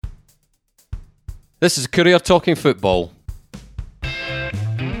This is Courier Talking Football.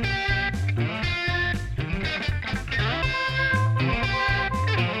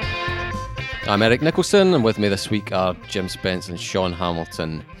 I'm Eric Nicholson, and with me this week are Jim Spence and Sean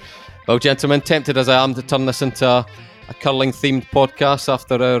Hamilton. Well, gentlemen, tempted as I am to turn this into a curling-themed podcast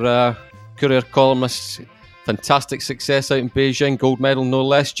after our Courier columnist's fantastic success out in Beijing, gold medal no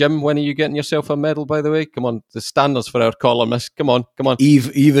less. Jim, when are you getting yourself a medal, by the way? Come on, the standards for our columnists. Come on.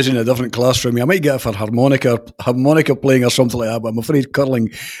 Eve is in a different class from me. I might get it for harmonica playing or something like that, but I'm afraid curling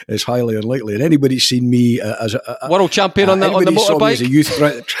is highly unlikely. And anybody's seen me as a world champion on the motorbike? As a youth,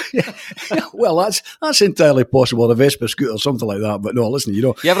 well, that's entirely possible. A Vespa scooter or something like that. But no, listen,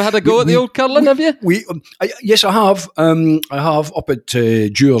 you ever had a go at the old curling? Have you? Yes, I have. I have up at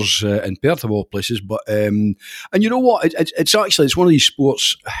Dewars in Perth of all places, but. And you know what? It's one of these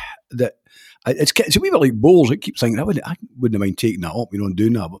sports that it's a wee bit like bowls. I keep thinking I wouldn't mind taking that up, and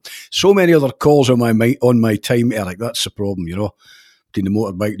doing that. But so many other calls on my time, Eric. That's the problem, between the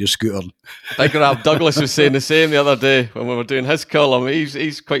motorbike and the scooter. I think Rob Douglas was saying the same the other day when we were doing his column.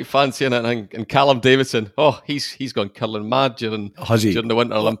 He's quite fancying it, and Callum Davidson, he's gone curling mad during the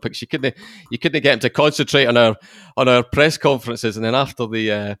Winter Olympics. You couldn't get him to concentrate on our press conferences, and then after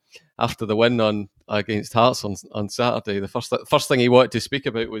the win against Hearts on Saturday, the first thing he wanted to speak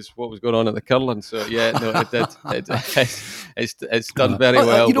about was what was going on at the curling. So yeah, no, it did. It's done very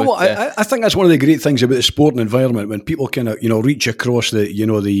well. You know what? I think that's one of the great things about the sporting environment, when people kind of reach across the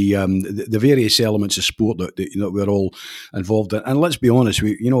various elements of sport that we're all involved in. And let's be honest,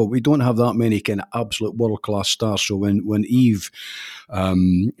 we don't have that many kind of absolute world class stars. So when Eve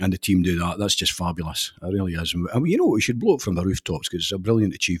and the team do that, that's just fabulous. It really is. I mean, we should blow it from the rooftops because it's a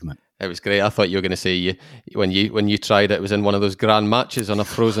brilliant achievement. It was great. I thought you were going to say when you tried it was in one of those grand matches on a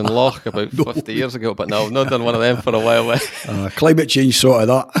frozen loch about 50 years ago, but no, I've not done one of them for a while. Climate change sorted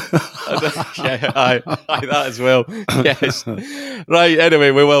that. Yeah, aye, that as well. Yes. Right.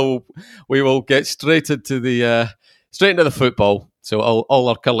 Anyway, we will get straight into the football. So all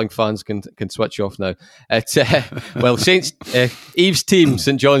our curling fans can switch off now. Saints, Eve's team,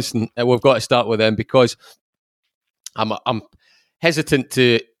 St Johnstone. We've got to start with them because I'm hesitant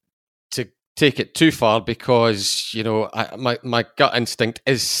to take it too far because my gut instinct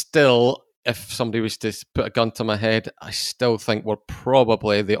is still, if somebody was to put a gun to my head, I still think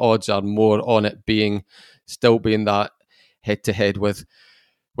the odds are more on it being that head to head with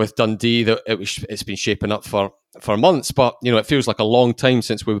Dundee. That it's been shaping up for months, but it feels like a long time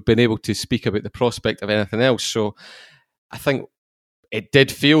since we've been able to speak about the prospect of anything else. So I think it did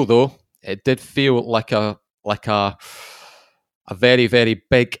feel like a very, very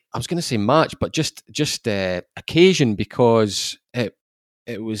big, I was going to say match, but just occasion, because it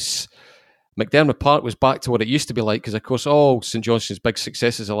was, McDermott Park was back to what it used to be like, because of course all St Johnstone's big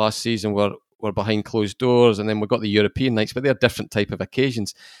successes of last season were behind closed doors, and then we got the European nights, but they're different type of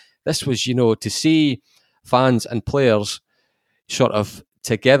occasions. This was, to see fans and players sort of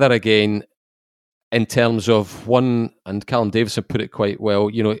together again in terms of one, and Callum Davidson put it quite well,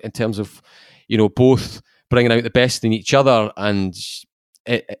 in terms of, both bringing out the best in each other and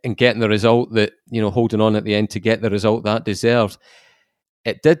getting the result that, holding on at the end to get the result that deserved.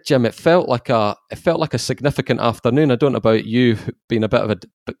 It did, Jim. It felt like a significant afternoon. I don't know about you, being a bit of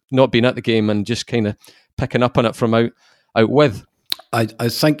not being at the game and just kind of picking up on it from out with. I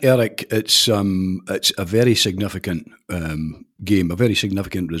think, Eric, it's a very significant game, a very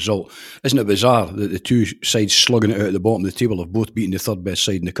significant result. Isn't it bizarre that the two sides slugging it out at the bottom of the table have both beaten the third best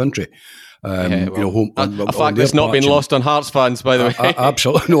side in the country? A fact that's not been lost on Hearts fans, by the way.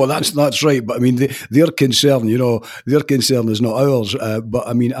 Absolutely, no, that's right. But I mean, their concern, their concern is not ours. But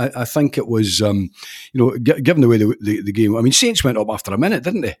I mean, I think it was, given the way the game. I mean, Saints went up after a minute,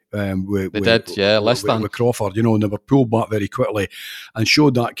 didn't they? Less than with Crawford, and they were pulled back very quickly and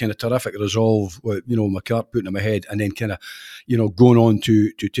showed that kind of terrific resolve. With McCart putting them ahead and then kind of, going on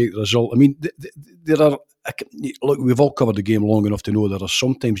to take the result. I mean, there are. Look, we've all covered the game long enough to know there are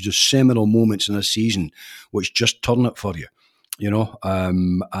sometimes just seminal moments in a season which just turn it for you,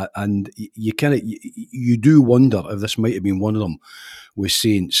 and you do wonder if this might have been one of them with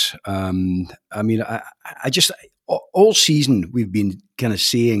Saints. I mean, I just all season we've been kind of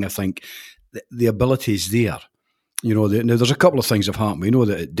saying, I think, the ability is there. Now there's a couple of things have happened. We know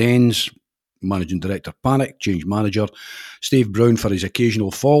that at Dens, managing director panicked, changed manager. Steve Brown, for his occasional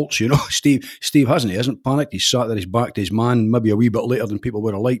faults, Steve hasn't panicked. He's sat there, he's backed his man, maybe a wee bit later than people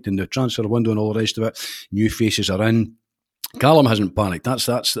would have liked in the transfer window and all the rest of it. New faces are in. Callum hasn't panicked. That's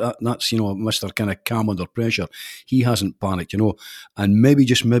Mr. kind of calm under pressure. He hasn't panicked, and maybe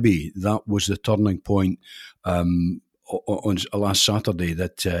just maybe that was the turning point on last Saturday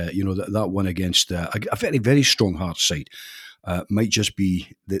that that one against a very, very strong Hearts side might just be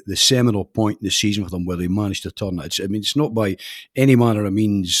the seminal point in the season for them where they managed to turn it. It's not by any manner of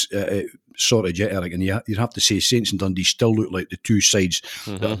means sorted yet, Eric, and you'd have to say Saints and Dundee still look like the two sides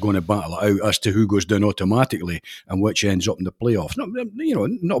that are going to battle it out as to who goes down automatically and which ends up in the playoffs.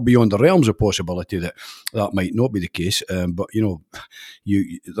 Not beyond the realms of possibility that might not be the case, but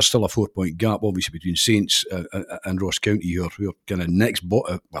there's still a 4-point gap, obviously, between Saints and Ross County, who are kind of next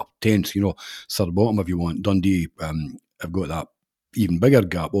bottom, 10th, third bottom if you want. Dundee have got that even bigger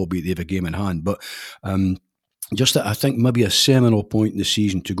gap, albeit they have a game in hand. But just I think maybe a seminal point in the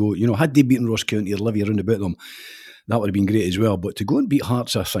season to go. Had they beaten Ross County or Livy around about them, that would have been great as well. But to go and beat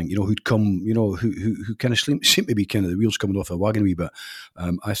Hearts, I think, who'd come, who kind of seem to be kind of the wheels coming off the wagon a wee bit,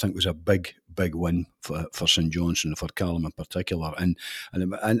 I think was a big win for St Johnstone, for Callum in particular. And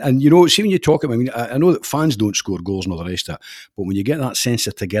see, when you talk about, I know that fans don't score goals and all the rest of it, but when you get that sense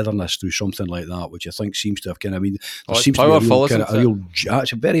of togetherness through something like that, which I think seems to have kind of, there seems powerful, to be a real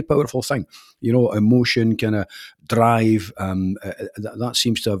it's a very powerful thing. Emotion, kind of drive. That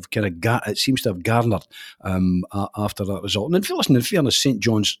seems to have garnered after that result. And in fairness, St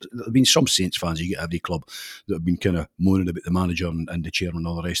John's, there have been some Saints fans, you get every club, that have been kind of moaning about the manager and the chairman and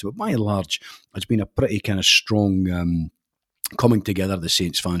all the rest of it. But by and large, it's been a pretty kind of strong coming together, the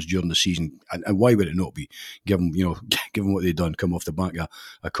Saints fans, during the season. And why would it not be, given what they've done, come off the back of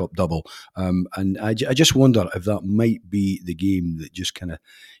a cup double. And I just wonder if that might be the game that just kind of,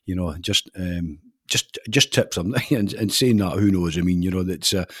 just tips them. And saying that, who knows?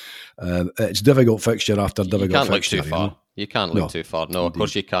 It's difficult fixture after difficult fixture. You can't look too far. You can't look too far. No, indeed. Of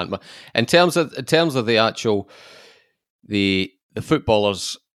course you can't. But in terms of the actual the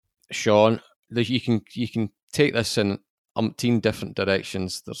footballers, Sean, you can take this in umpteen different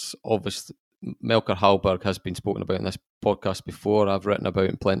directions. There's obviously Melker Hallberg has been spoken about in this podcast before. I've written about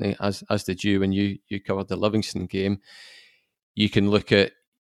him plenty, as did you when you covered the Livingston game. You can look at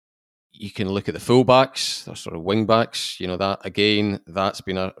the fullbacks, the sort of wing backs. That's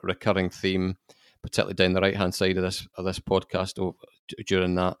been a recurring theme, particularly down the right hand side of this podcast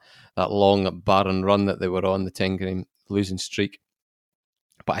during that long barren run that they were on, the 10-game losing streak.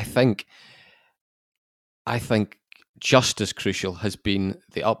 But I think just as crucial has been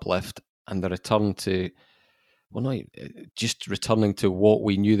the uplift and the return to, just returning to what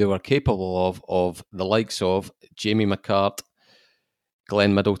we knew they were capable of the likes of Jamie McCart,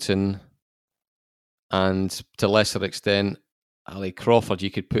 Glenn Middleton, and to a lesser extent, Ali Crawford.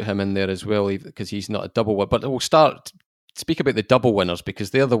 You could put him in there as well because he's not a double winner. But we'll speak about the double winners because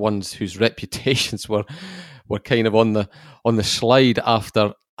they're the ones whose reputations were kind of on the slide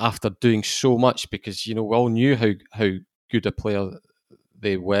after doing so much, because we all knew how good a player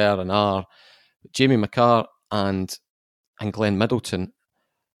they were and are. Jamie McCart and Glenn Middleton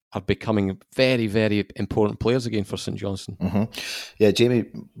are becoming very, very important players again for St Johnstone. Mm-hmm. Yeah, Jamie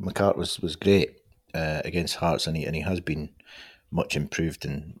McCart was great against Hearts, and he has been much improved.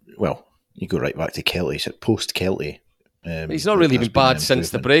 And you go right back to Kelty, so post Kelty. He's not really been bad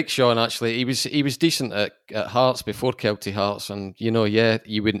since the break, Sean. Actually, he was decent at Hearts before Kelty Hearts, and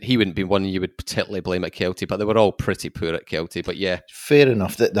he wouldn't be one you would particularly blame at Kelty, but they were all pretty poor at Kelty. But yeah, fair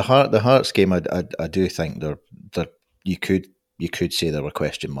enough. The Hearts game, I do think there you could say there were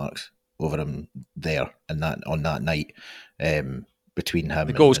question marks over him there and that on that night between him.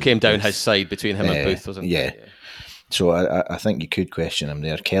 The goals came down his side between him and Booth, wasn't it? Yeah. So I think you could question him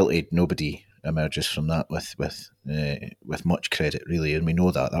there. Kelty, nobody emerges from that with much credit, really, and we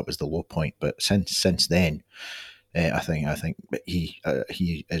know that was the low point. But since then, I think he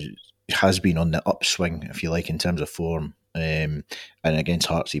has been on the upswing, if you like, in terms of form. And against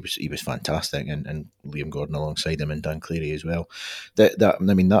Hearts, he was fantastic, and Liam Gordon alongside him, and Dan Cleary as well.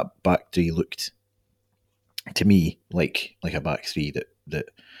 That back three looked to me like a back three that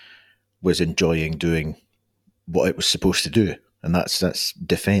was enjoying doing what it was supposed to do, and that's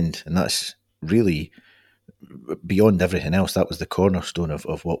defend, and that's really beyond everything else. That was the cornerstone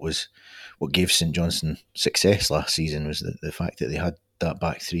of what gave St Johnstone success last season, was the fact that they had that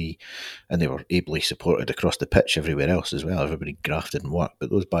back three, and they were ably supported across the pitch everywhere else as well. Everybody grafted and worked, but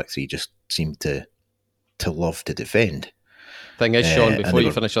those back three just seemed to love to defend. Thing is, Sean, before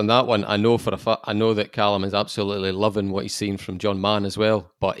you finish on that one, I know for a fact, I know that Callum is absolutely loving what he's seen from John Mann as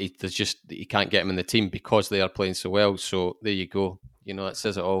well, but he can't get him in the team because they are playing so well. So there you go. It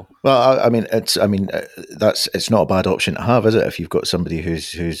says it all. Well, it's not a bad option to have, is it? If you've got somebody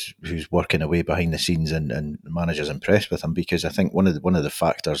who's working away behind the scenes and the manager's impressed with him, because I think one of the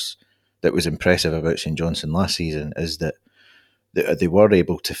factors that was impressive about St Johnstone last season is that they were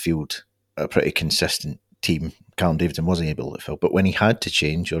able to field a pretty consistent team, Callum Davidson wasn't able to fill. But when he had to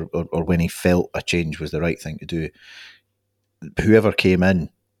change, or when he felt a change was the right thing to do, whoever came in,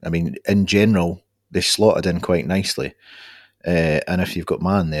 I mean, in general, they slotted in quite nicely. And if you've got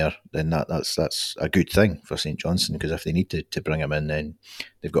Mann there, then that's a good thing for St Johnstone, because if they need to bring him in, then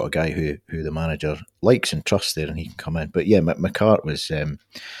they've got a guy who the manager likes and trusts there, and he can come in. But yeah, McCart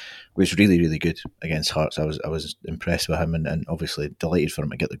was really, really good against Hearts. I was impressed with him, and obviously delighted for him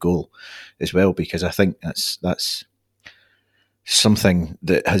to get the goal as well, because I think that's something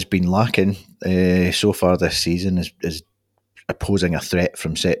that has been lacking so far this season, is opposing a threat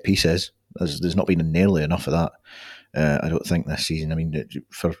from set pieces. There's not been nearly enough of that. I don't think this season. I mean,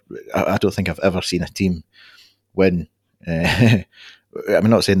 I don't think I've ever seen a team win. I'm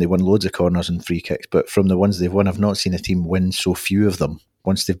not saying they won loads of corners and free kicks, but from the ones they've won, I've not seen a team win so few of them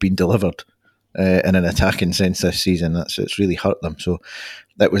once they've been delivered in an attacking sense this season. It's really hurt them. So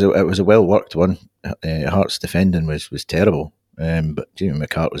it was a well worked one. Hearts defending was terrible, but Jamie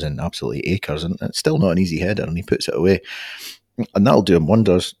McCart was in absolutely acres, and it's still not an easy header, and he puts it away, and that'll do him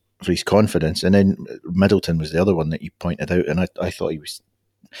wonders for his confidence. And then Middleton was the other one that you pointed out, and I thought he was,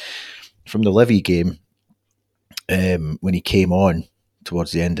 from the Livy game, when he came on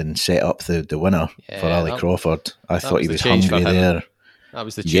towards the end and set up the winner for Ali Crawford. I thought he was hungry there. That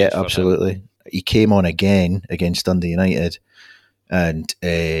was the change. Yeah, absolutely. He came on again against Dundee United, and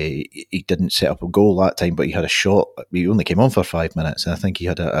he didn't set up a goal that time, but he had a shot. He only came on for 5 minutes, and I think he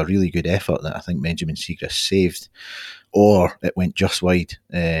had a really good effort that I think Benjamin Siegrist saved, or it went just wide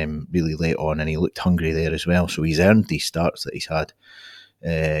really late on, and he looked hungry there as well. So he's earned these starts that he's had.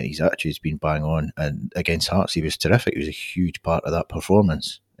 His attitude's been bang on, and against Hearts he was terrific. He was a huge part of that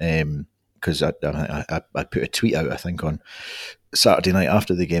performance, because I put a tweet out, I think, on Saturday night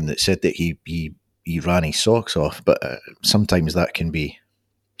after the game that said that he ran his socks off, but sometimes that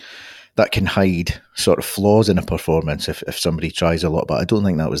can hide sort of flaws in a performance if somebody tries a lot. But I don't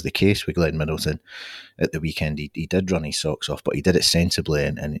think that was the case with Glenn Middleton at the weekend. He did run his socks off, but he did it sensibly,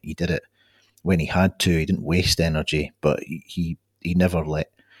 and he did it when he had to. He didn't waste energy, but he never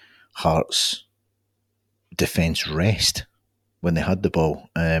let Hearts' defence rest when they had the ball,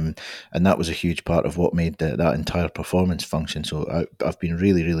 and that was a huge part of what made that entire performance function. So I've been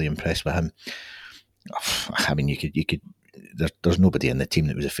really, really impressed with him. I mean, you could. There's nobody in the team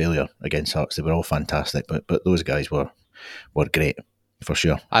that was a failure against Hearts. They were all fantastic, but those guys were great for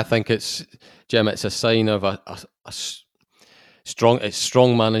sure. I think it's a sign of a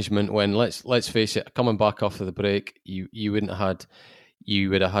strong management. When let's face it, coming back after the break, you would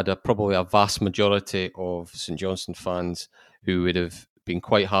have had probably a vast majority of St Johnstone fans who would have been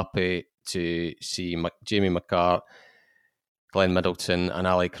quite happy to see Jamie McCart, Glenn Middleton, and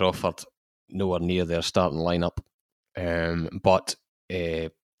Ali Crawford nowhere near their starting lineup. But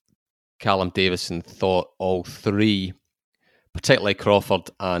Callum Davidson thought all three, particularly Crawford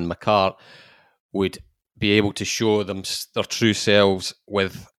and McCart, would be able to show them their true selves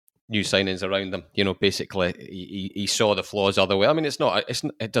with new signings around them. You know, basically, he saw the flaws other way. I mean,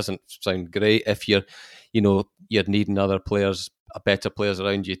 it doesn't sound great if you're needing other players, better players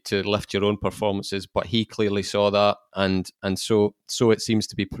around you to lift your own performances. But he clearly saw that, and so it seems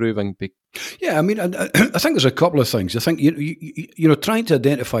to be proving. Yeah, I mean, I think there's a couple of things. I think trying to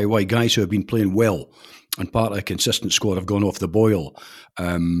identify why guys who have been playing well and part of a consistent squad have gone off the boil,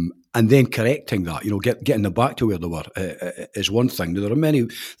 and then correcting that, getting them back to where they were, is one thing. There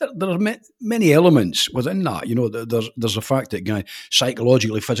are many elements within that. There's the fact that guys,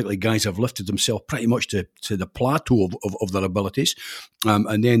 psychologically, physically, guys have lifted themselves pretty much to the plateau of their abilities,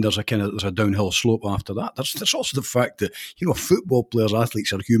 and then there's a downhill slope after that. There's also the fact that football players,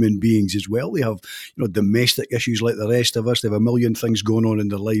 athletes, are human beings as well. They have domestic issues like the rest of us. They have a million things going on in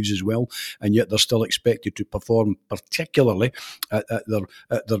their lives as well, and yet they're still expected to perform, particularly at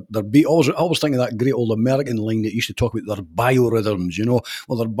their beat. I always think of that great old American line that used to talk about their biorhythms.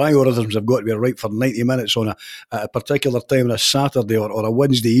 Well, their biorhythms have got to be right for 90 minutes on a particular time on a Saturday or a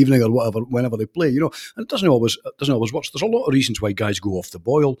Wednesday evening or whatever, whenever they play. And it doesn't always work. There's a lot of reasons why guys go off the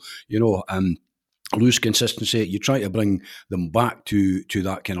boil. Lose consistency. You try to bring them back to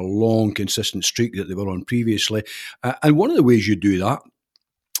that kind of long, consistent streak that they were on previously. And one of the ways you do that,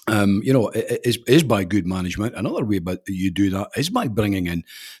 is by good management. Another way you do that is by bringing in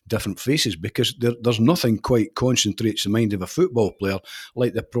different faces, because there's nothing quite concentrates the mind of a football player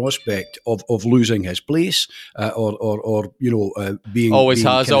like the prospect of losing his place or being always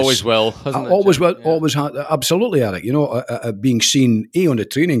will, hasn't it? Always has, absolutely, Eric. Being seen on the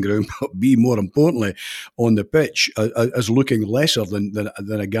training ground, but B, more importantly, on the pitch as looking lesser than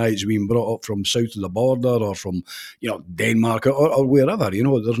a guy who's been brought up from south of the border or from Denmark or wherever.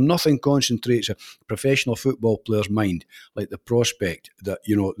 There's nothing concentrates a professional football player's mind like the prospect that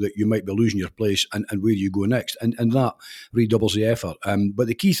that you might be losing your place and where you go next, and that redoubles the effort. But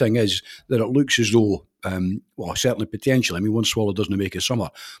the key thing is that it looks as though, well, certainly potentially, I mean, one swallow doesn't make a summer,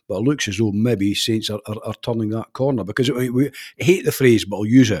 but it looks as though maybe Saints are turning that corner, because we hate the phrase, but I'll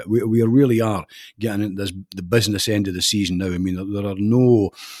use it. We really are getting into the business end of the season now. I mean, there are no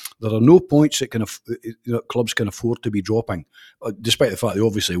points that clubs can afford to be dropping, despite the fact they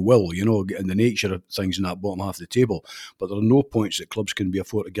obviously will, in the nature of things in that bottom half of the table. But there are no points that clubs can be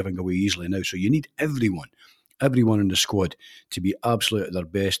afford to giving away easily now. So you need everyone in the squad to be absolutely at their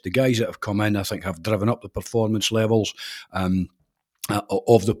best. The guys that have come in, I think, have driven up the performance levels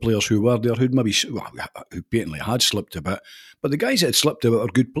of the players who were there, who patently had slipped a bit. But the guys that had slipped a bit are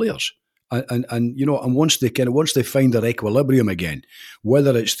good players. And once they find their equilibrium again,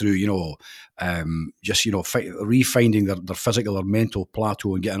 whether it's through refinding their physical or mental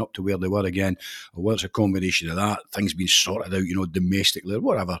plateau and getting up to where they were again, or whether it's a combination of that, things being sorted out, domestically or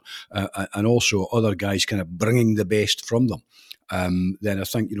whatever, and also other guys kind of bringing the best from them. Then I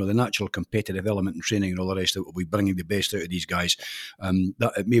think the natural competitive element in training and all the rest of it will be bringing the best out of these guys.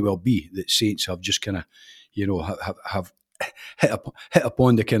 That it may well be that Saints have just kind of have hit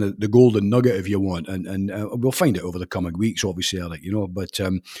upon the kind of the golden nugget, if you want, and we'll find it over the coming weeks, obviously, Eric. But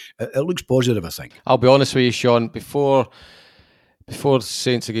it looks positive, I think. I'll be honest with you, Sean. Before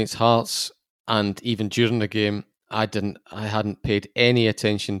Saints against Hearts, and even during the game, I hadn't paid any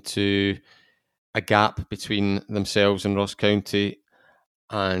attention to a gap between themselves and Ross County,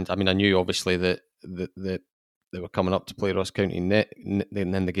 and I mean, I knew obviously that they were coming up to play Ross County in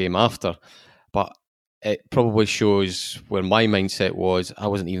the game after, but it probably shows where my mindset was. I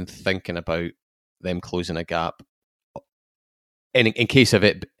wasn't even thinking about them closing a gap in case of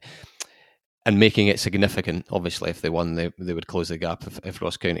it and making it significant. Obviously, if they won, they would close the gap if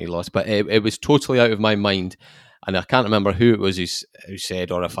Ross County lost. But it was totally out of my mind. And I can't remember who it was who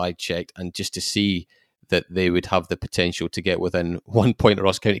said, or if I checked, and just to see that they would have the potential to get within 1 point of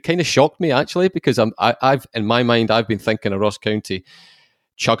Ross County kind of shocked me, actually, because I've in my mind, I've been thinking of Ross County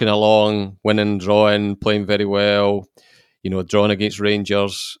chugging along, winning, drawing, playing very well, drawing against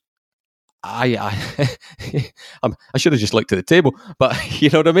Rangers. I should have just looked at the table, but you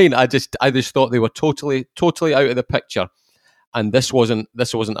know what I mean? I just thought they were totally out of the picture. And this wasn't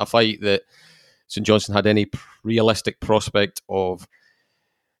a fight that St Johnstone had any realistic prospect of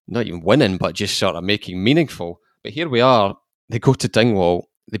not even winning, but just sort of making meaningful. But here we are, they go to Dingwall,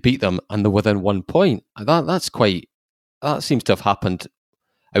 they beat them, and they're within 1 point. That seems to have happened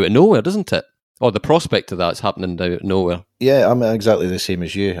out of nowhere, doesn't it? Or the prospect of that's happening out of nowhere. Yeah, I'm exactly the same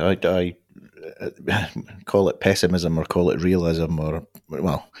as you. I call it pessimism or call it realism, or,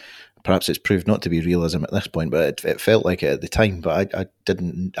 well, perhaps it's proved not to be realism at this point, but it felt like it at the time. But I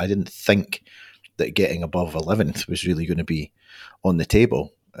didn't think that getting above 11th was really going to be on the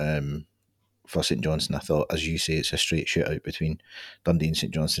table for St Johnstone. I thought, as you say, it's a straight shootout between Dundee and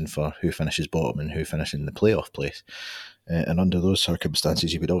St Johnstone for who finishes bottom and who finishes in the playoff place. And under those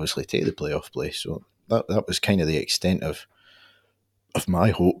circumstances, you would obviously take the playoff place. So that was kind of the extent of my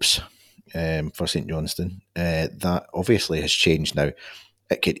hopes for St Johnstone. That obviously has changed now.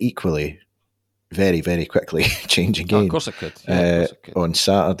 It could equally very, very quickly change again. Oh, of course it could. Yeah, on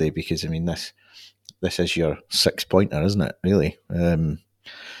Saturday, because I mean this is your 6-pointer, isn't it? Really,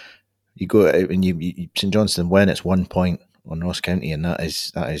 you go out and you St Johnstone win. It's 1 point on Ross County, and that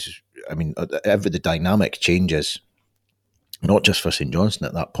is. I mean, the dynamic changes, not just for St Johnstone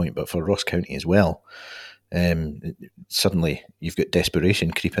at that point, but for Ross County as well. Suddenly, you've got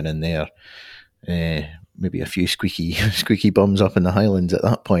desperation creeping in there. Maybe a few squeaky bums up in the Highlands at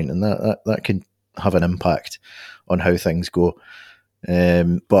that point, and that can have an impact on how things go.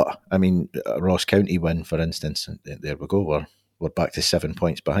 But I mean, Ross County win, for instance, there we go. We're back to 7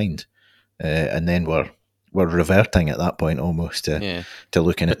 points behind, and then we're reverting at that point almost to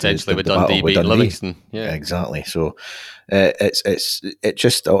looking potentially at the Dundee beat Livingston. Yeah, exactly. So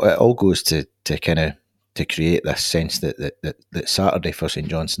it all goes to kind of to create this sense that Saturday for St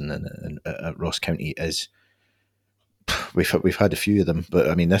Johnstone and at Ross County is. We've had a few of them, but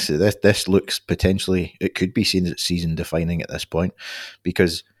I mean this looks potentially, it could be seen as season defining at this point,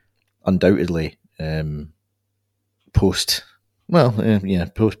 because undoubtedly post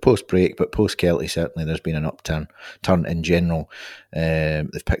break, but post Kelty certainly there's been an upturn in general.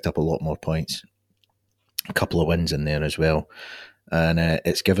 They've picked up a lot more points, a couple of wins in there as well, and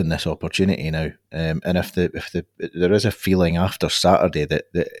it's given this opportunity now. And if there is a feeling after Saturday that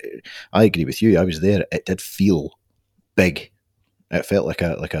I agree with you, I was there. It did feel big. It felt like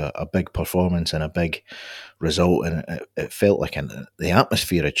a big performance and a big result, and it felt like the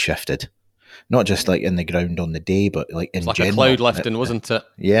atmosphere had shifted, not just like in the ground on the day, but like in like general. A cloud lifting, wasn't it?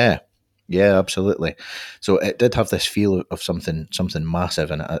 Yeah, absolutely. So it did have this feel of something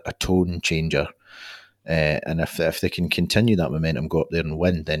massive and a tone changer. And if they can continue that momentum, go up there and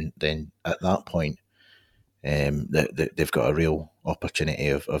win, then at that point, they've got a real opportunity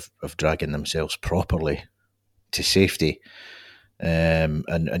of dragging themselves properly to safety.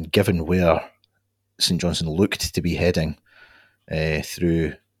 And given where St Johnstone looked to be heading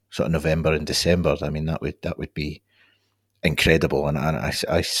through sort of November and December, I mean that would be incredible, and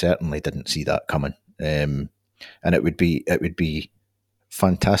I certainly didn't see that coming. And it would be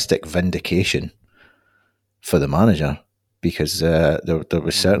fantastic vindication for the manager, because there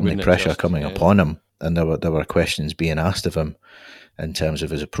was certainly pressure coming upon him, and there were questions being asked of him in terms of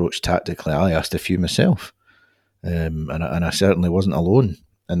his approach tactically. I asked a few myself. And I certainly wasn't alone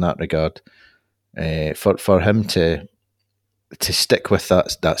in that regard. For him to stick with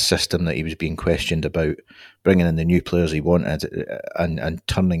that system that he was being questioned about, bringing in the new players he wanted, and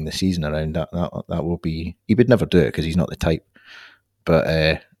turning the season around, that will be. He would never do it because he's not the type.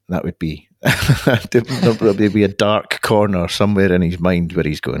 But that would be there would be a dark corner somewhere in his mind where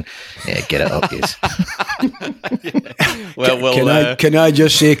he's going, "Yeah, get it up, yes." Well, can I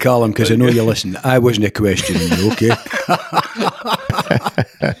just say, Callum, because I know you listen, I wasn't questioning you, okay?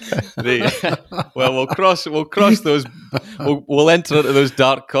 We'll cross those. We'll enter into those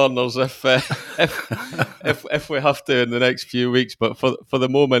dark corners if we have to in the next few weeks. But for the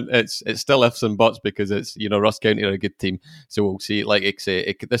moment, it's still ifs and buts, because it's, Ross County are a good team, so we'll see. Like I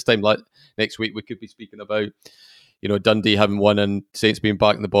say, this time next week we could be speaking about Dundee having won and Saints being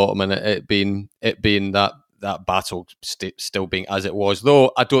back in the bottom, and it being that battle still being as it was.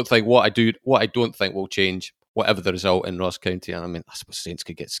 Though I don't think what I don't think will change, whatever the result in Ross County. And I mean, I suppose Saints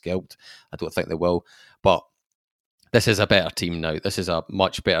could get scalped. I don't think they will. But this is a better team now. This is a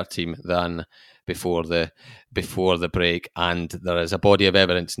much better team than before the break. And there is a body of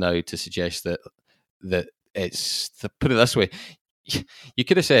evidence now to suggest that it's, to put it this way, you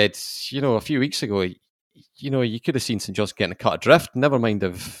could have said, a few weeks ago, you could have seen St Johnstone getting a cut adrift. Never mind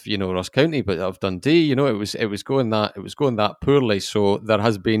of Ross County, but of Dundee. It was going that poorly. So there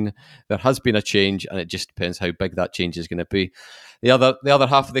has been a change, and it just depends how big that change is going to be. The other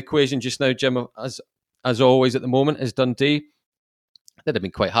half of the equation just now, Jim, as always at the moment, is Dundee. They'd have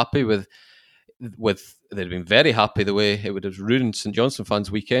been quite happy with. They'd have been very happy the way it would have ruined St Johnstone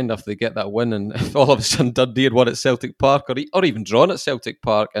fans' weekend after they get that win, and if all of a sudden Dundee had won at Celtic Park or even drawn at Celtic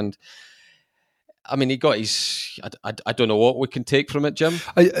Park. And I mean, he got his. I don't know what we can take from it, Jim.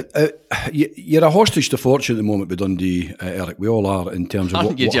 You're a hostage to fortune at the moment with Dundee, Eric. We all are, in terms of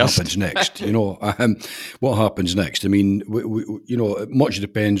what happens next. What happens next. I mean, much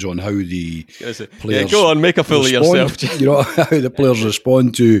depends on how the players. Go on, make a fool of yourself. How the players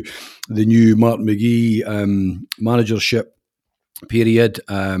respond to the new Martin McGee managership period,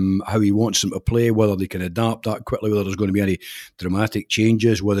 how he wants them to play, whether they can adapt that quickly, whether there's going to be any dramatic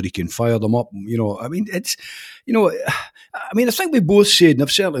changes, whether he can fire them up. I think we both said, and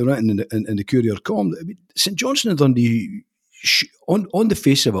I've certainly written in the Courier-Com, St Johnstone and Dundee, on the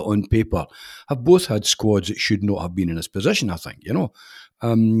face of it, on paper, have both had squads that should not have been in this position, I think,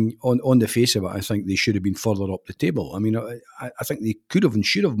 on the face of it, I think they should have been further up the table. I mean, I think they could have and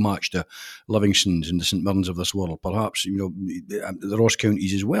should have matched the Livingstones and the St Mirrens of this world, perhaps, the Ross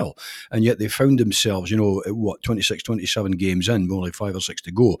Counties as well. And yet they found themselves, 26, 27 games in, with only 5 or 6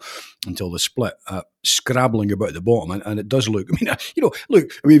 to go until the split, scrabbling about the bottom. And it does look,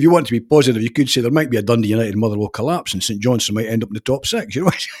 if you want to be positive, you could say there might be a Dundee United Motherwell collapse and St Johnstone might end up in the top 6,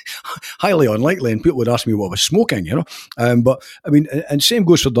 highly unlikely. And people would ask me what I was smoking, but I mean, and same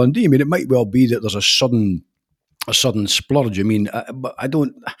goes for Dundee. I mean, it might well be that there's a sudden splurge. I mean, but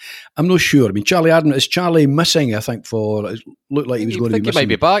I'm not sure. I mean, is Charlie missing? I think it looked like he was going to be missing. He might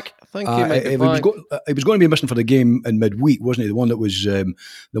be back. I think he might be back. He was going to be missing for the game in midweek, wasn't he? The one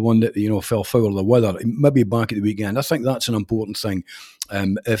that fell foul of the weather. He may be back at the weekend. I think that's an important thing,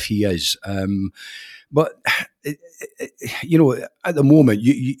 if he is. But at the moment,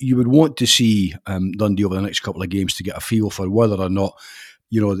 you would want to see Dundee over the next couple of games to get a feel for whether or not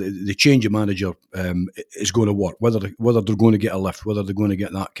the change of manager is going to work. Whether they're going to get a lift, whether they're going to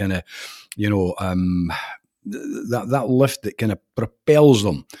get that kind of that lift that kind of propels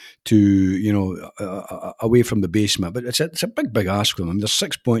them to away from the basement. But it's a big ask for them. I mean, there's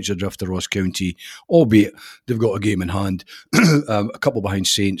 6 points adrift to Ross County, albeit they've got a game in hand, a couple behind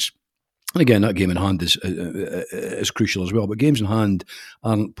Saints. And again, that game in hand is crucial as well. But games in hand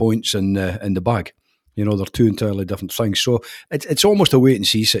aren't points in the bag. they're two entirely different things. So it's almost a wait and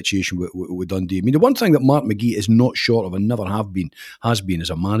see situation with Dundee. I mean, the one thing that Mark McGee is not short of and never has been as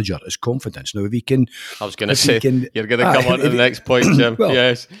a manager is confidence. Now, if he can, I was going to say, you're going to come on to the next point, Jim. Well,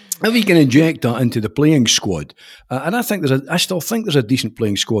 yes, if he can inject that into the playing squad, and I still think there's a decent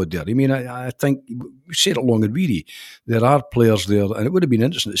playing squad there. I mean, I think we said it long and weary. There are players there, and it would have been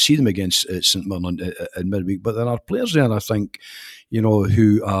interesting to see them against St Mirren in midweek. But there are players there, I think,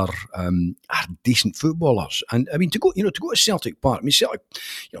 who are decent footballers. And I mean, to go to Celtic Park. I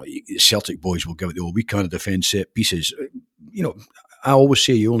mean, Celtic boys will give it the old, we can't defend set pieces. I always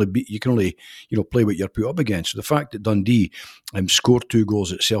say you can only play what you're put up against. So the fact that Dundee scored 2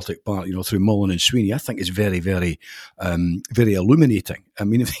 goals at Celtic Park, through Mullen and Sweeney, I think is very, very, very illuminating. I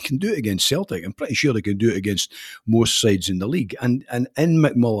mean, if they can do it against Celtic, I'm pretty sure they can do it against most sides in the league. And in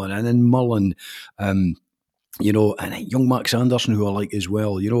McMullen and in Mullen, and young Max Anderson, who I like as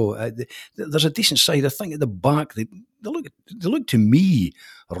well. There's a decent side. I think at the back they look to me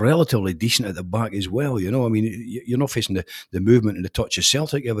relatively decent at the back as well. I mean, you're not facing the movement and the touch of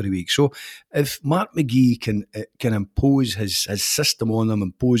Celtic every week. So if Mark McGee can impose his system on them,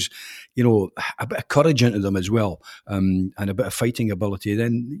 impose a bit of courage into them as well, and a bit of fighting ability,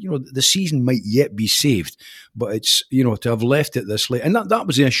 then the season might yet be saved. But it's to have left it this late, and that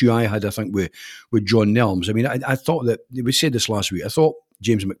was the issue I had, I think, with John Nelms. I mean, I thought that we said this last week. I thought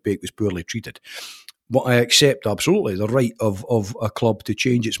James McPake was poorly treated. But I accept absolutely the right of a club to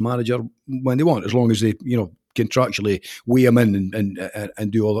change its manager when they want, as long as they, contractually weigh him in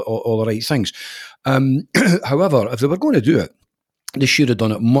and do all the right things. However, if they were going to do it, they should have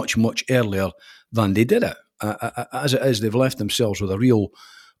done it much, much earlier than they did it. As it is, they've left themselves with a real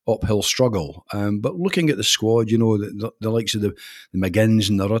uphill struggle. But looking at the squad, the likes of the McGinns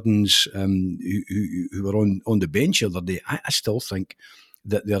and the Ruddens who were on the bench the other day, I still think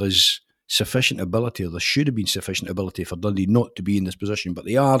that there is sufficient ability, or there should have been sufficient ability for Dundee not to be in this position, but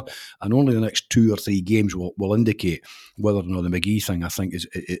they are, and only the next 2 or 3 games will indicate whether or not the McGee thing, I think,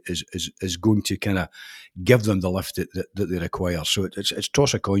 is going to kind of give them the lift that they require. So it's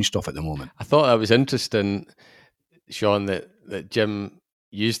toss a coin stuff at the moment. I thought that was interesting, Sean, that Jim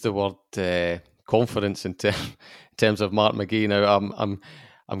used the word confidence in terms of Mark McGee. Now,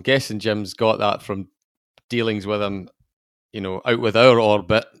 I'm guessing Jim's got that from dealings with him, out with our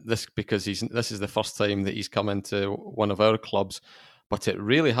orbit, because this is the first time that he's come into one of our clubs. But it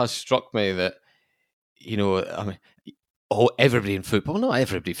really has struck me that, everybody in football, not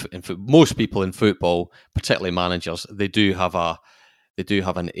everybody in football, most people in football, particularly managers, they do have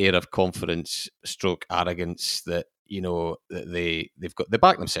an air of confidence, stroke arrogance that, they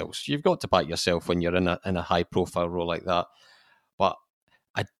back themselves. You've got to back yourself when you're in a high profile role like that. But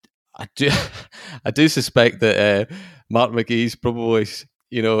I do suspect that Mark McGee's probably,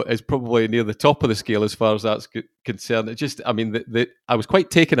 is probably near the top of the scale as far as that's concerned. It just, I mean, I was quite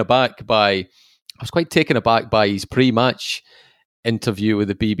taken aback by his pre-match interview with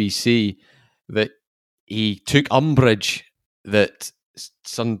the BBC, that he took umbrage that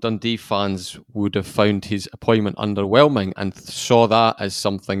some Dundee fans would have found his appointment underwhelming, and saw that as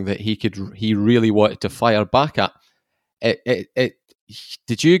something that he really wanted to fire back at.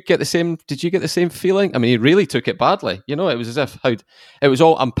 Did you get the same feeling? I mean, he really took it badly. It was as if it was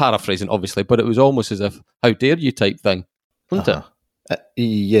all. I'm paraphrasing, obviously, but it was almost as if "how dare you" type thing, wasn't it?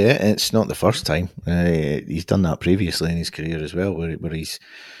 Yeah, it's not the first time. He's done that previously in his career as well, where he's.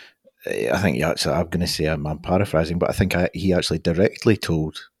 I think I'm going to say I'm paraphrasing, but I think he actually directly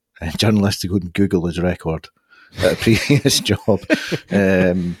told journalists to go and Google his record at a previous job.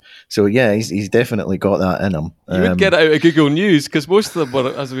 So yeah, he's definitely got that in him. You would get it out of Google News, because most of them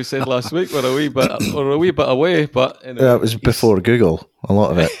were, as we said last week, were a wee bit away. But it was before Google, a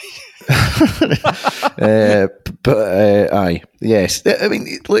lot of it. Aye, yes. I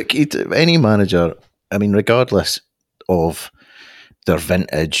mean, look, any manager. I mean, regardless of their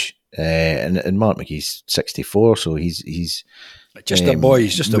vintage, and Mark McGee's 64, so he's just a boy.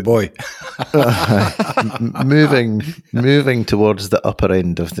 He's just a boy. moving towards the upper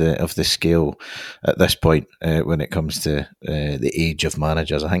end of the scale at this point when it comes to the age of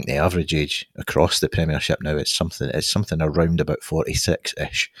managers. I think the average age across the Premiership now is something around about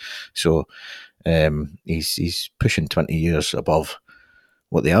 46-ish. So he's pushing 20 years above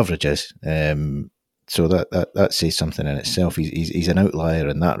what the average is. So that says something in itself. He's an outlier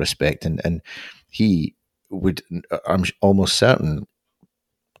in that respect, and he would, I'm almost certain,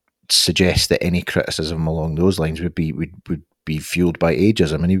 suggest that any criticism along those lines would be fueled by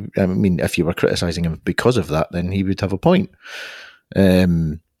ageism. And I mean, if you were criticising him because of that, then he would have a point.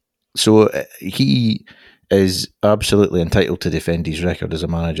 So he is absolutely entitled to defend his record as a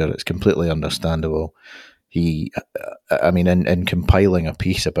manager. It's completely understandable. He, I mean, in compiling a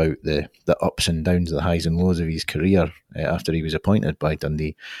piece about the ups and downs, the highs and lows of his career after he was appointed by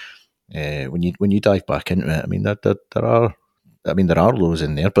Dundee, when you dive back into it, I mean, there are lows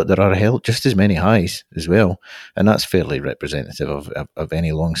in there, but there are just as many highs as well, and that's fairly representative of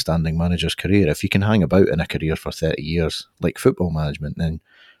any long-standing manager's career. If you can hang about in a career for 30 years, like football management, then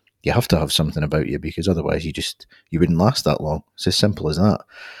you have to have something about you, because otherwise you wouldn't last that long. It's as simple as that.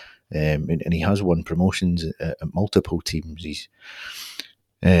 And he has won promotions at multiple teams. He's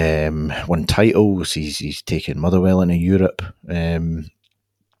won titles. He's taken Motherwell into Europe.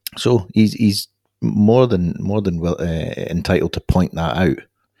 So he's more than well entitled to point that out.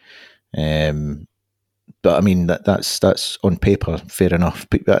 But I mean that's on paper fair enough.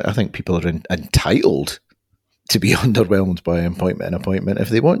 I think people are entitled to be underwhelmed by an appointment if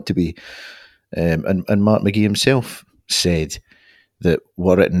they want to be. And Mark McGhee himself said that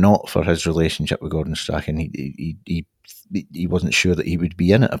were it not for his relationship with Gordon Strachan, he wasn't sure that he would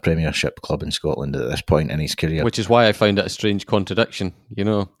be in at a Premiership club in Scotland at this point in his career. Which is why I found it a strange contradiction.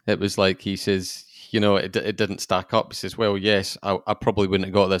 It was like he says, it didn't stack up. He says, well, yes, I probably wouldn't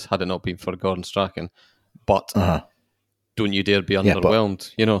have got this had it not been for Gordon Strachan, but don't you dare be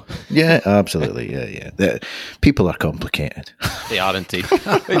underwhelmed, Yeah, absolutely, yeah. People are complicated. They are indeed.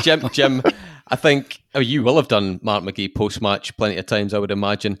 Jim, I think you will have done Mark McGhee post-match plenty of times, I would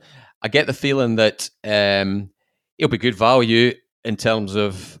imagine. I get the feeling that he'll be good value in terms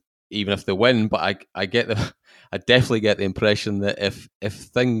of even if they win, but I definitely get the impression that if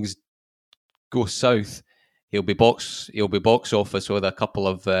things go south, he'll be box office with a couple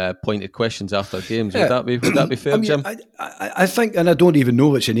of pointed questions after games. Would that be fair, Jim? I think, and I don't even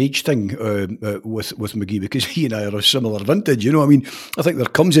know it's an age thing with McGhee, because he and I are of similar vintage. I mean, I think there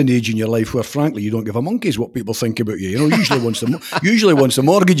comes an age in your life where, frankly, you don't give a monkey's what people think about you. Usually once the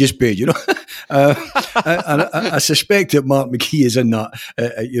mortgage is paid. And I suspect that Mark McGhee is in that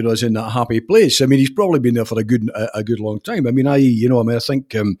is in that happy place. I mean, he's probably been there for a good long time. I mean, I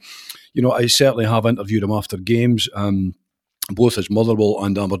think. I certainly have interviewed him after games, both as Motherwell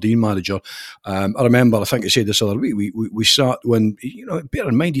and Aberdeen manager. I remember, I think I said this other week, we sat when, bear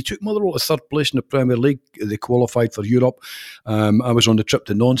in mind, he took Motherwell to third place in the Premier League. They qualified for Europe. I was on the trip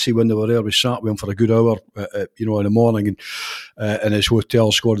to Nancy when they were there. We sat with him for a good hour, in the morning, and in his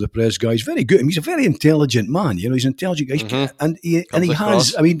hotel, squad of the press guys. Very good. I mean, he's a very intelligent man. He's an intelligent guy, mm-hmm. and he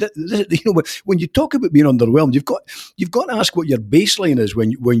has. I mean, when you talk about being underwhelmed, you've got to ask what your baseline is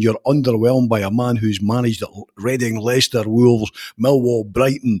when you're underwhelmed by a man who's managed at Reading, Leicester, Wolves, Millwall,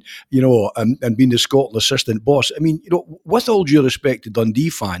 Brighton, and being the Scotland assistant boss. I mean, with all due respect to Dundee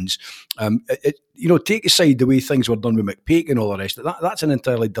fans, take aside the way things were done with McPake and all the rest. That's an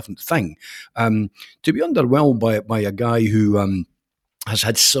entirely different thing. To be underwhelmed by a guy who has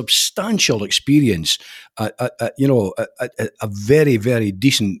had substantial experience at a very, very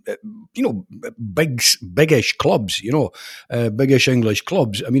decent, biggish clubs, biggish English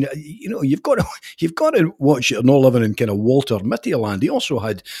clubs. I mean, you've got to watch it. Not living in kind of Walter Mitty land. He also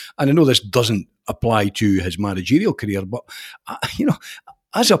had, and I know this doesn't apply to his managerial career, but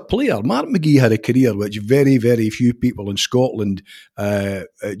as a player, Mark McGhee had a career which very, very few people in Scotland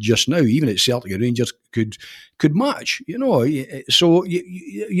just now, even at Celtic and Rangers, could match. So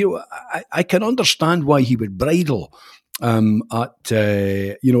I can understand why he would bridle at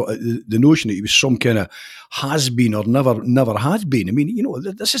the notion that he was some kind of has been or never has been. I mean,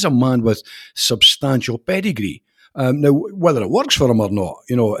 this is a man with substantial pedigree. Now, whether it works for him or not,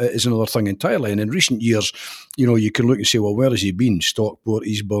 is another thing entirely. And in recent years, you can look and say, well, where has he been? Stockport,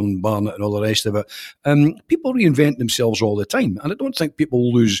 Eastbourne, Barnet, and all the rest of it. People reinvent themselves all the time, and I don't think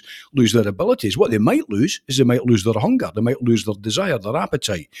people lose their abilities. What they might lose is they might lose their hunger, they might lose their desire, their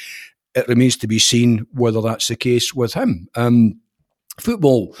appetite. It remains to be seen whether that's the case with him.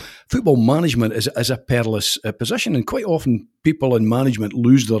 Football management is a perilous position, and quite often people in management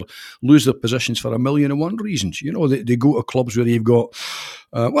lose their positions for 1,000,001 reasons. They go to clubs where you've got,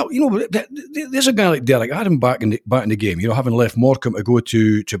 there's a guy like Derek Adam back in the game. Having left Morecambe to go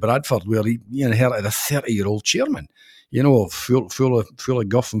to Bradford, where he inherited a 30-year-old chairman. Full of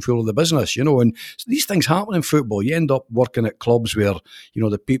guff and full of the business, and these things happen in football. You end up working at clubs where,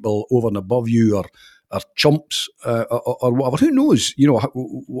 the people over and above you are chumps or whatever. Who knows,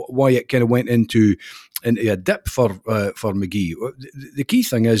 why it kind of went into a dip for McGhee. The key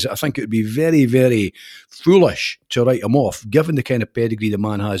thing is, I think it would be very, very foolish to write him off, given the kind of pedigree the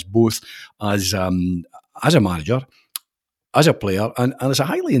man has, both as a manager as a player and as a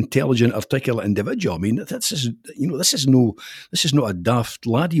highly intelligent, articulate individual. I mean, this is not a daft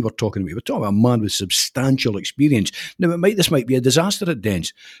laddie we're talking about. We're talking about a man with substantial experience. Now, this might be a disaster at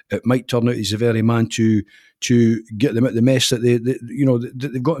Dens. It might turn out he's the very man to get them out of the mess that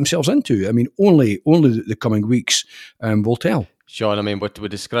they've got themselves into. I mean, only the coming weeks will tell. Sean, I mean, what we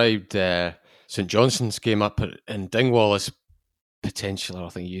described St Johnstone's game up in Dingwall as potentially, I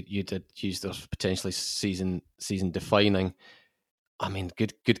think you did use those potentially season defining. I mean,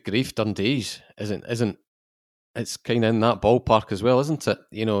 good grief, Dundee's isn't it's kind of in that ballpark as well, isn't it?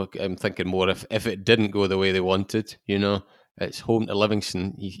 You know, I'm thinking more if it didn't go the way they wanted, you know, it's home to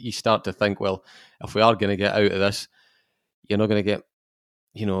Livingston. You start to think, well, if we are going to get out of this, you're not going to get,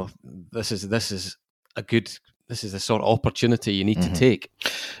 you know, this is the sort of opportunity you need to take.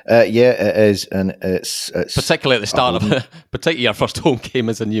 Yeah, it is, and it's particularly at the start of particularly your first home game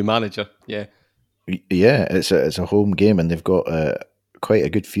as a new manager. Yeah, it's a home game, and they've got quite a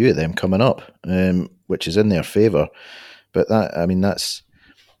good few of them coming up, which is in their favour. But it's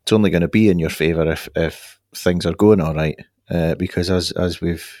only going to be in your favour if things are going all right, because as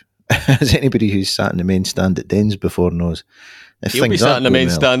we've as anybody who's sat in the main stand at Dens before knows. He'll be sat in the main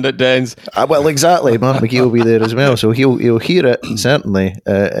stand at Dens. Well, exactly. Mark McGee will be there as well, so he'll hear it. Certainly,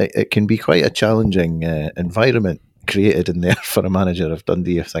 it can be quite a challenging environment created in there for a manager of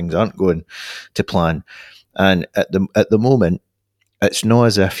Dundee if things aren't going to plan. And at the moment, it's not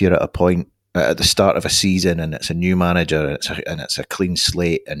as if you're at a point at the start of a season and it's a new manager and it's a clean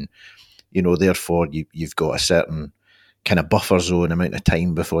slate, and you know, therefore you've got a certain kind of buffer zone amount of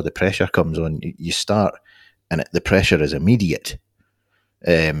time before the pressure comes on. You start. And the pressure is immediate.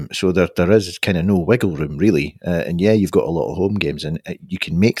 So there is kind of no wiggle room, really. And yeah, you've got a lot of home games, and you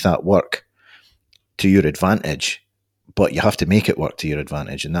can make that work to your advantage, but you have to make it work to your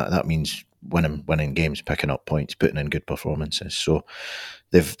advantage. And that means winning games, picking up points, putting in good performances. So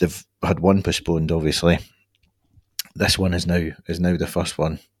they've had one postponed, obviously. This one is now the first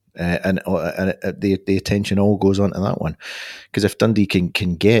one. And the attention all goes on to that one. Because if Dundee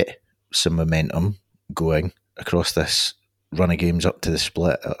can get some momentum going across this run of games up to the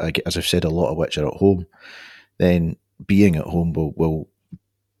split, as I've said, a lot of which are at home, then being at home will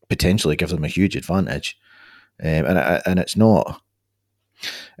potentially give them a huge advantage. And it's not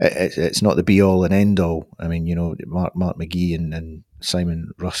the be all and end all. I mean, you know, Mark McGee and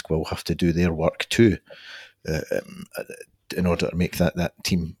Simon Rusk will have to do their work too, in order to make that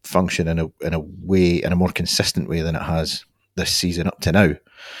team function in a more consistent way than it has this season up to now.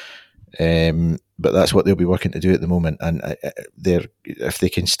 But that's what they'll be working to do at the moment. And if they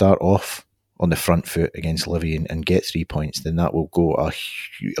can start off on the front foot against Livy and get 3 points, then that will go a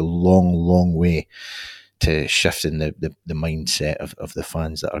long, long way to shifting the mindset of the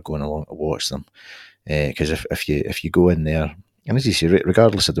fans that are going along to watch them. Because if you go in there, and as you say,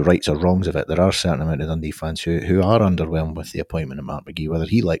 regardless of the rights or wrongs of it, there are a certain amount of Dundee fans who are underwhelmed with the appointment of Mark McGee, whether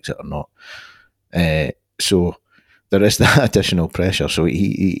he likes it or not. So there is that additional pressure, so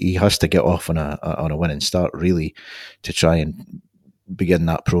he has to get off on a winning start, really, to try and begin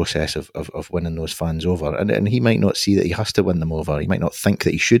that process of winning those fans over. And he might not see that he has to win them over. He might not think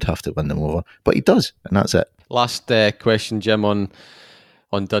that he should have to win them over, but he does, and that's it. Last question, Jim, on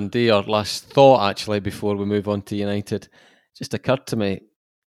Dundee, or last thought actually before we move on to United. Just occurred to me,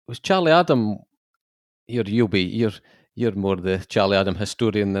 was Charlie Adam? You're more the Charlie Adam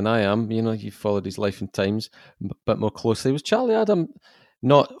historian than I am. You know, you've followed his life and times a bit more closely. Was Charlie Adam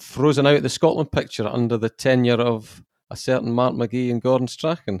not frozen out of the Scotland picture under the tenure of a certain Mark McGee and Gordon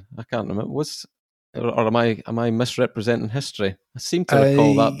Strachan? I can't remember. Or am I misrepresenting history? I seem to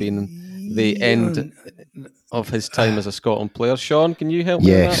recall that being the end of his time as a Scotland player. Sean, can you help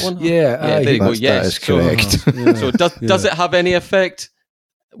me with that one? Yeah, there you go. Yes, that is correct. So does it have any effect?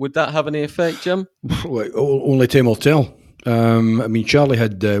 Would that have any effect, Jim? Well, only time will tell. I mean, Charlie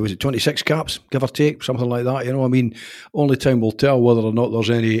had, was it 26 caps, give or take, something like that, you know. I mean, only time will tell whether or not there's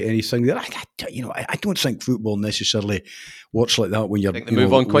anything there. I don't think football necessarily works like that when you're, you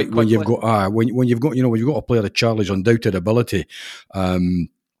move on quite quickly. When you've got, when you've got a player of Charlie's undoubted ability, and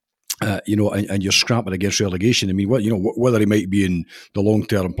you're scrapping against relegation. I mean, whether he might be in the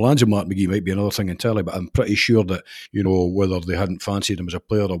long-term plans of Mark McGee might be another thing entirely, but I'm pretty sure that, you know, whether they hadn't fancied him as a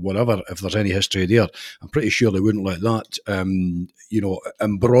player or whatever, if there's any history there, I'm pretty sure they wouldn't let that,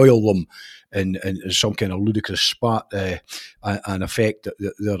 embroil them in some kind of ludicrous spat and affect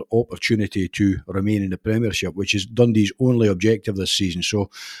their opportunity to remain in the Premiership, which is Dundee's only objective this season. So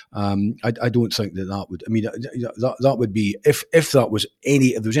I don't think that would. I mean, that would be if there was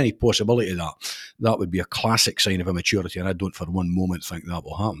any possibility of that would be a classic sign of immaturity, and I don't for one moment think that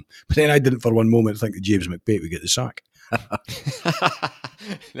will happen. But then I didn't for one moment think that James McPake would get the sack.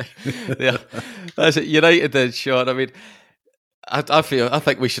 Yeah, that's it. United then, Sean. I mean, I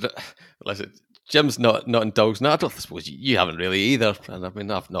think we should listen. Jim's not indulged. No, I don't suppose you haven't really either. And I mean,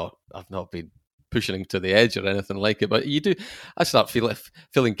 I've not been pushing him to the edge or anything like it. But you do. I start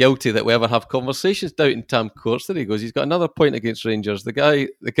feeling guilty that we ever have conversations doubting Tam Courts. There he goes. He's got another point against Rangers. The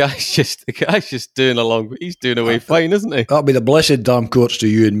guy's just doing along. He's doing away fine, isn't he? That'll be the blessed Tam Courts to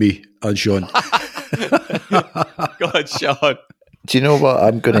you and me and Sean. God, Sean. Do you know what?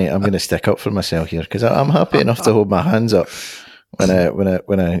 I'm gonna stick up for myself here, because I'm happy enough to hold my hands up when I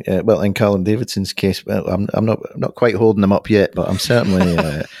well, in Callum Davidson's case, well, I'm not quite holding them up yet, but I'm certainly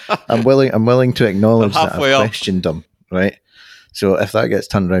I'm willing to acknowledge that I've questioned them, right? So if that gets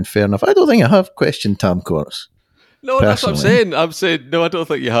turned around, fair enough. I don't think I have questioned Tam Courts. No, that's what I'm saying. I'm saying no. I don't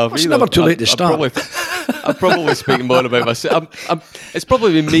think you have. It's either. never too late to start. I'm probably speaking more about myself. It's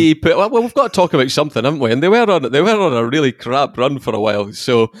probably been me. Well, we've got to talk about something, haven't we? And they were on a really crap run for a while.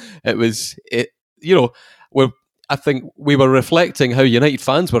 So it was, I think we were reflecting how United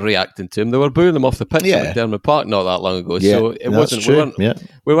fans were reacting to him. They were booing them off the pitch at McDermott Park not that long ago. Yeah, so it wasn't. True.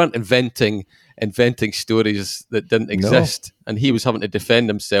 We weren't inventing stories that didn't exist, and he was having to defend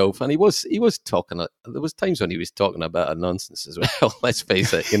himself, and he was talking. There was times when he was talking a bit of nonsense as well. Let's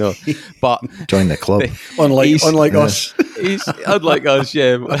face it, But join the club. Unlike us, he's unlike us.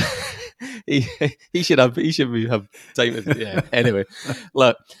 Yeah, he should have time. Yeah. Anyway,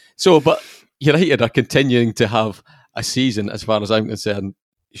 look. So, but United are continuing to have a season, as far as I'm concerned,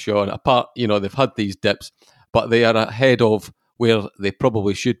 Sean. Apart, they've had these dips, but they are ahead of where they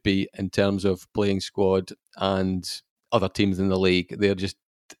probably should be in terms of playing squad and other teams in the league. It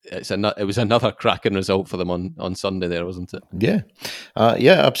was another cracking result for them on Sunday there, wasn't it? Yeah,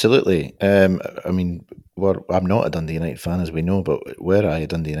 absolutely. I mean, I'm not a Dundee United fan, as we know, but were I a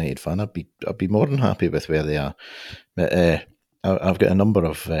Dundee United fan, I'd be more than happy with where they are. But I've got a number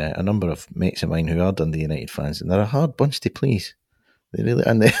of mates of mine who are Dundee United fans, and they're a hard bunch to please. They really,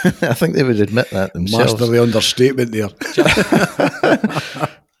 and I think they would admit that themselves. Master the understatement there.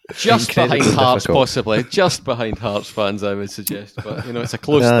 Just behind Hearts, possibly. Just behind Hearts fans, I would suggest. But it's a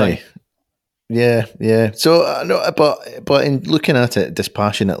close thing. Yeah. So no, but in looking at it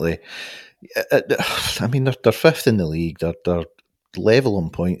dispassionately, I mean they're fifth in the league. They're level on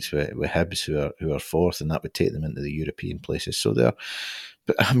points with Hibs, who are fourth, and that would take them into the European places. So they're,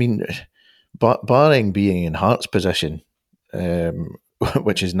 but I mean, barring being in Hearts' position,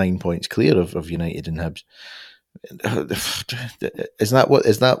 which is 9 points clear of United and Hibs, is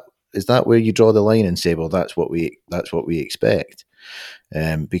that where you draw the line and say, well, that's what we expect,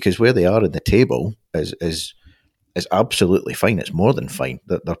 because where they are in the table is absolutely fine. It's more than fine.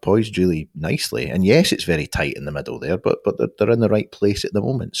 They're poised really nicely, and yes, it's very tight in the middle there, but they're in the right place at the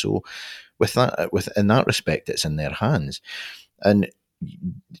moment. So in that respect, it's in their hands. And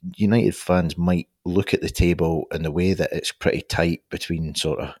United fans might look at the table in the way that it's pretty tight between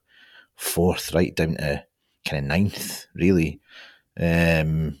sort of fourth right down to kind of ninth, really.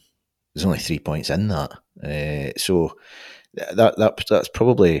 There's only 3 points in that, so that's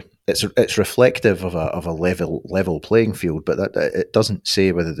probably it's reflective of a level playing field, but that it doesn't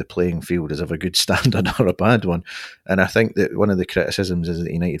say whether the playing field is of a good standard or a bad one. And I think that one of the criticisms is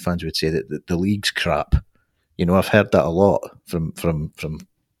that United fans would say that the league's crap. I've heard that a lot from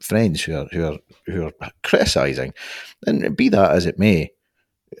friends who are criticising, and be that as it may,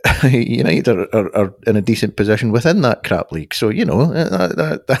 United are in a decent position within that crap league. So if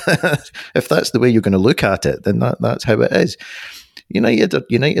that's the way you're going to look at it, then that's how it is. United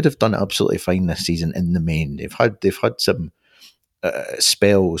have done absolutely fine this season in the main. They've had some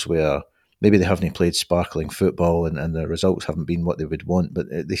spells where maybe they haven't played sparkling football and the results haven't been what they would want, but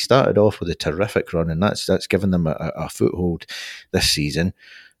they started off with a terrific run, and that's given them a foothold this season.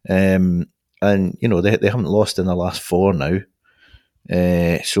 And they haven't lost in the last 4 now.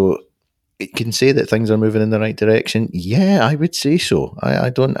 So it can say that things are moving in the right direction. Yeah, I would say so. I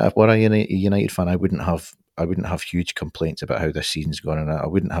don't. Were I a United fan, I wouldn't have huge complaints about how this season's gone, and I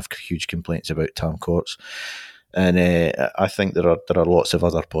wouldn't have huge complaints about Tam Courts. And I think there are lots of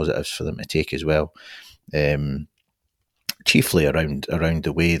other positives for them to take as well. Chiefly around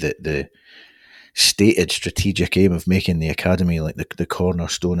the way that the stated strategic aim of making the academy like the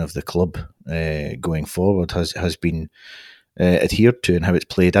cornerstone of the club going forward has been adhered to, and how it's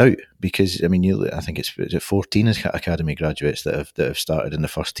played out. Because I mean, I think it's 14 academy graduates that have started in the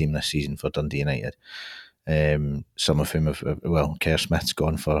first team this season for Dundee United. Some of whom Kerr Smith's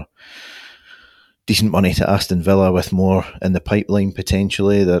gone for decent money to Aston Villa with more in the pipeline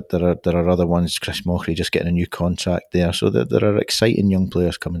potentially. There are other ones. Chris Mockery just getting a new contract there, so there are exciting young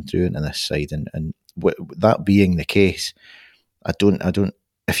players coming through into this side. And that being the case, I don't.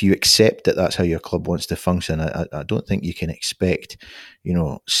 If you accept that that's how your club wants to function, I don't think you can expect,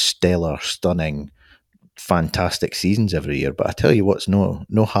 stellar, stunning, fantastic seasons every year. But I tell you what's no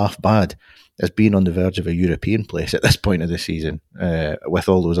half bad is being on the verge of a European place at this point of the season, with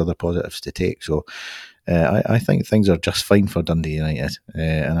all those other positives to take. So I think things are just fine for Dundee United,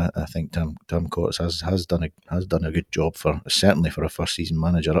 and I think Tom Courts has done a good job certainly for a first season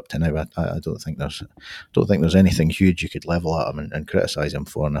manager up to now. I don't think there's anything huge you could level at him and criticise him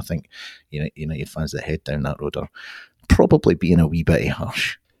for. And I think United fans that head down that road are probably being a wee bit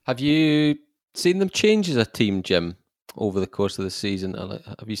harsh. Have you seen them change as a team, Jim, over the course of the season?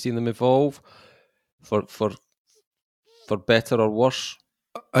 Have you seen them evolve for better or worse?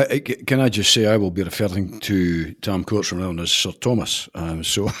 Can I just say I will be referring to Tom Courts from now on as Sir Thomas.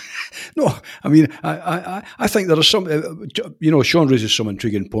 No, I mean, I think there are some, Sean raises some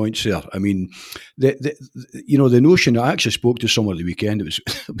intriguing points there. I mean, the notion, I actually spoke to someone at the weekend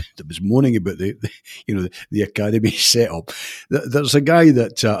that was moaning about the academy setup. There's a guy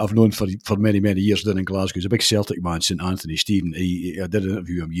that I've known for many, many years down in Glasgow. He's a big Celtic man, St Anthony, Stephen. I did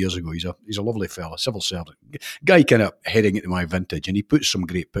interview him years ago. He's a lovely fella, civil servant. Guy kind of heading into my vintage, and he puts some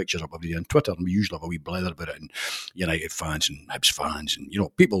great pictures up every day on Twitter, and we usually have a wee blather about it, and United fans and Hibs fans and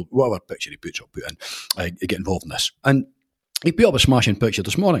people, whatever picture he puts up, get involved in this. And he put up a smashing picture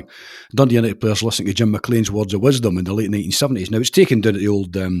this morning. Dundee United players listening to Jim McLean's words of wisdom in the late 1970s. Now it's taken down at the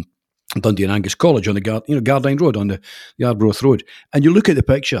old Dundee and Angus College on the Gardine Road, on the Arbroath Road, and you look at the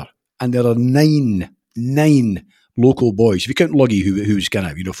picture and there are nine local boys. If you count Luggy, who's kind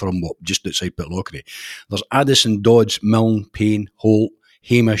of from just outside Pitlochry, there's Addison, Dodds, Milne, Payne, Holt,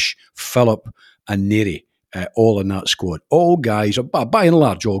 Hamish, Phillip and Neri, all in that squad. All guys, by and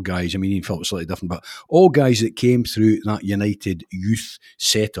large, all guys. I mean, Ian Phillip was slightly different, but all guys that came through that United youth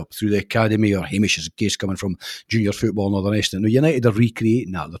setup, through the academy, or Hamish's case coming from junior football and all the rest of it. Now, United are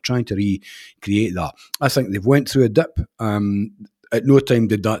recreating that. They're trying to recreate that. I think they've went through a dip. At no time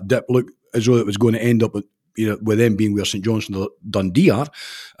did that dip look as though it was going to end up with them being where St Johnstone or Dundee are.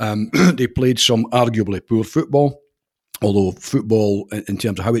 They played some arguably poor football. Although football, in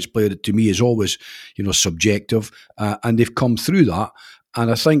terms of how it's played, to me is always, subjective, and they've come through that, and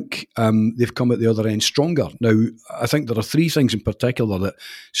I think they've come at the other end stronger. Now, I think there are three things in particular that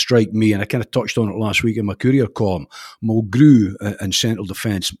strike me, and I kind of touched on it last week in my Courier column. Mulgrew in central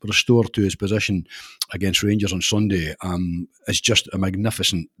defence, restored to his position against Rangers on Sunday, is just a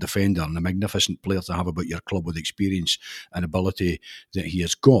magnificent defender and a magnificent player to have about your club with experience and ability that he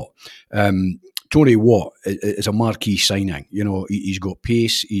has got. Tony Watt is a marquee signing. He's got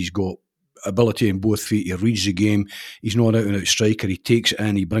pace, he's got ability in both feet, he reads the game, he's not an out-and-out striker, he takes it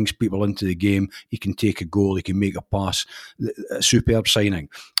in, he brings people into the game, he can take a goal, he can make a pass. A superb signing.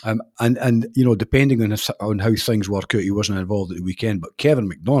 And depending on how things work out, he wasn't involved at the weekend, but Kevin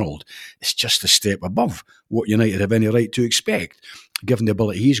McDonald is just a step above what United have any right to expect, given the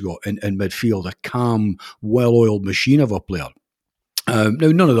ability he's got in midfield, a calm, well-oiled machine of a player. Now,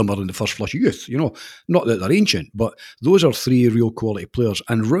 none of them are in the first flush of youth, not that they're ancient, but those are three real quality players.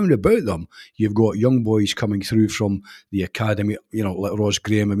 And round about them, you've got young boys coming through from the academy, like Ross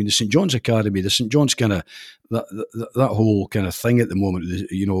Graham. I mean, the St John's Academy, the St John's kind of, that whole kind of thing at the moment,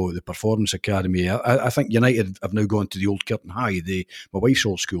 the Performance Academy. I think United have now gone to the old Kirton High, my wife's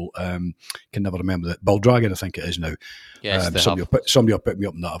old school. Can never remember that. Baldragon, I think it is now. Yes, somebody will pick me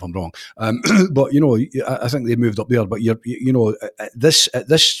up on that if I'm wrong. But I think they moved up there. But at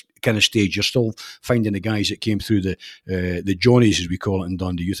this kind of stage, you're still finding the guys that came through the Johnnies, as we call it, in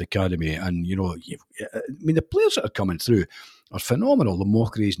Dundee Youth Academy, and the players that are coming through are phenomenal. The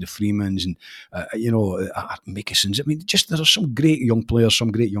Mockeries and the Freemans and Mickersons. I mean, just there are some great young players,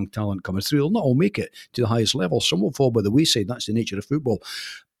 some great young talent coming through. They'll not all make it to the highest level. Some will fall by the wayside. That's the nature of football.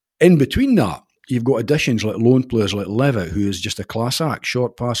 In between that, you've got additions like loan players like Levitt, who is just a class act,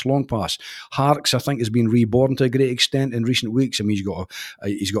 short pass, long pass. Harks, I think, has been reborn to a great extent in recent weeks. I mean,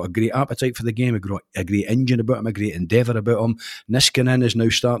 he's got a great appetite for the game, a great engine about him, a great endeavour about him. Niskanen is now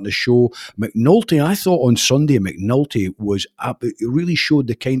starting to show. McNulty, I thought on Sunday, really showed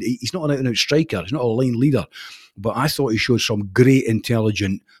the kind. He's not an out-and-out striker, he's not a line leader, but I thought he showed some great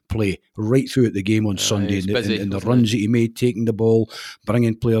intelligent play right throughout the game on Sunday, in the runs that he made, taking the ball,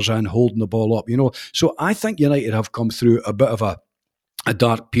 bringing players in, holding the ball up, So I think United have come through a bit of a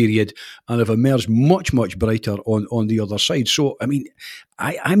dark period and have emerged much, much brighter on the other side. So, I mean,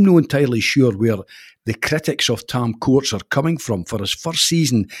 I'm not entirely sure where the critics of Tam Courts are coming from for his first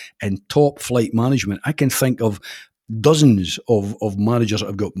season in top flight management. I can think of dozens of managers that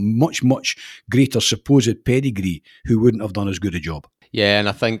have got much, much greater supposed pedigree who wouldn't have done as good a job. Yeah, and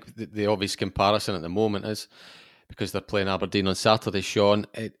I think the obvious comparison at the moment is because they're playing Aberdeen on Saturday, Sean.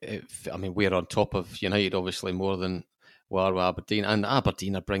 I mean, we're on top of United, obviously, more than we are with Aberdeen. And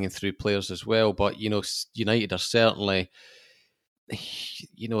Aberdeen are bringing through players as well. But, United are certainly,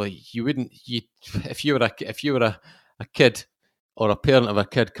 you wouldn't... If you were a kid or a parent of a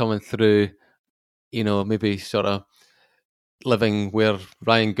kid coming through, maybe sort of living where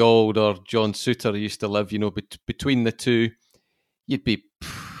Ryan Gauld or John Souttar used to live, between the two, you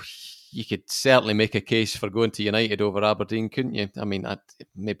could certainly make a case for going to United over Aberdeen, couldn't you? I mean,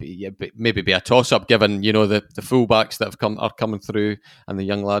 maybe be a toss-up given, the fullbacks that are coming through and the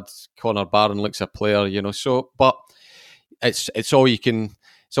young lads. Connor Barron looks a player, So, but it's all you can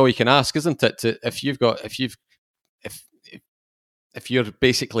ask, isn't it? If you're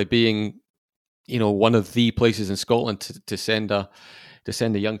basically being, one of the places in Scotland to send a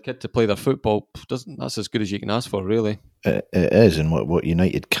young kid to play their football, that's as good as you can ask for, really. It is, and what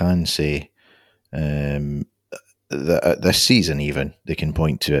United can say that this season, even they can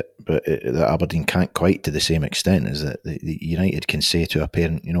point to it, but that Aberdeen can't quite to the same extent. Is that the United can say to a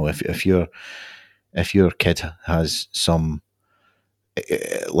parent, if your kid has some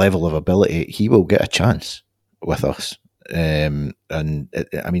level of ability, he will get a chance with us. And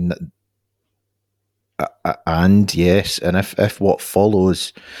yes, and if what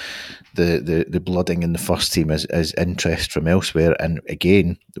follows the blooding in the first team is interest from elsewhere, and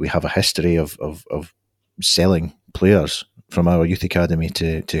again we have a history of selling players from our youth academy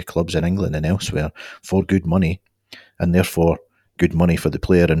to clubs in England and elsewhere for good money, and therefore good money for the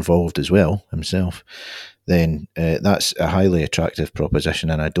player involved as well himself, then that's a highly attractive proposition,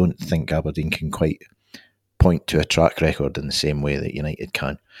 and I don't think Aberdeen can quite point to a track record in the same way that United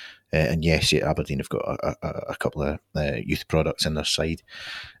can. And yes, Aberdeen have got a couple of youth products in their side.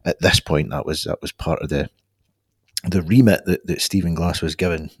 At this point, that was part of the remit that Stephen Glass was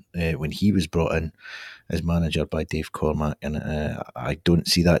given when he was brought in as manager by Dave Cormack, and I don't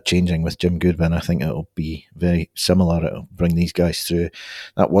see that changing with Jim Goodwin. I think it'll be very similar. It'll bring these guys through.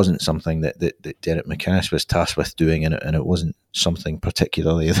 That wasn't something that Derek McInnes was tasked with doing, and it wasn't something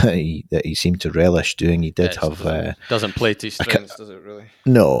particularly that he seemed to relish doing. He did doesn't play to his strengths, does it really?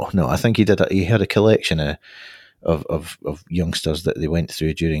 No. I think he did. He had a collection of youngsters that they went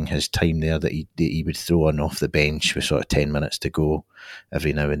through during his time there that he would throw on off the bench with sort of 10 minutes to go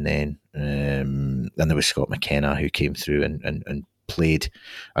every now and then. And there was Scott McKenna who came through and played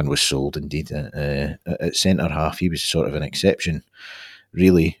and was sold indeed. At centre half, he was sort of an exception,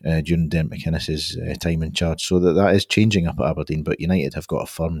 really, during Derek McInnes's time in charge. So that is changing up at Aberdeen, but United have got a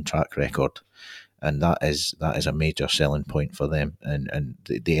firm track record. And that is a major selling point for them. And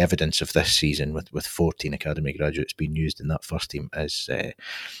the evidence of this season with 14 academy graduates being used in that first team is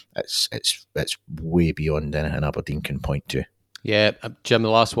it's way beyond anything Aberdeen can point to. Yeah, Jim, the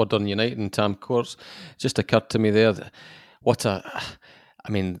last word on United and Tam Courts, just occurred to me there.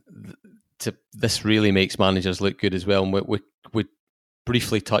 This really makes managers look good as well. And we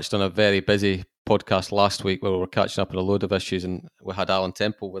briefly touched on a very busy podcast last week where we were catching up on a load of issues, and we had Alan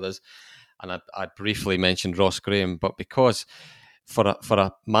Temple with us. And I briefly mentioned Ross Graham, but because for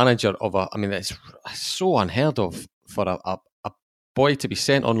a manager it's so unheard of for a boy to be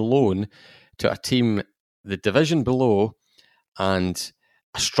sent on loan to a team the division below and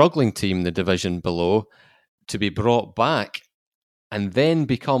a struggling team the division below, to be brought back and then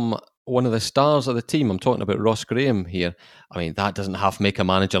become one of the stars of the team. I'm talking about Ross Graham here. I mean, that doesn't half make a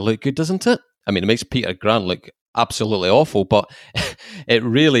manager look good, doesn't it? I mean, it makes Peter Grant look absolutely awful, but it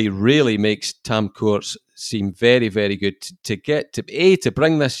really, really makes Tam Courts seem very, very good to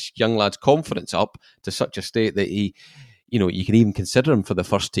bring this young lad's confidence up to such a state that he, you can even consider him for the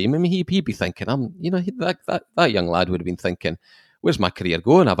first team. I mean, he'd be thinking, that young lad would have been thinking, where's my career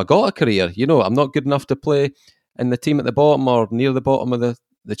going? Have I got a career? I'm not good enough to play in the team at the bottom or near the bottom of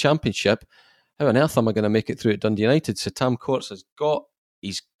the championship. How on earth am I going to make it through at Dundee United? So Tam Courts has got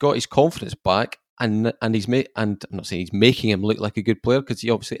his confidence back. And I'm not saying he's making him look like a good player, because he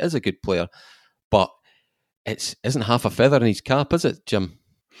obviously is a good player, but it isn't half a feather in his cap, is it, Jim?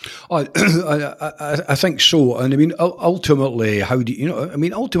 I think so. And I mean, ultimately, how do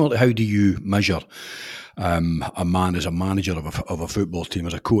you measure a man as a manager of a football team,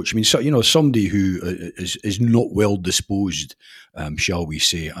 as a coach. I mean, so, somebody who is not well disposed, shall we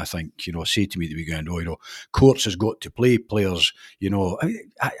say? I think say to me at the weekend, Courts has got to play players.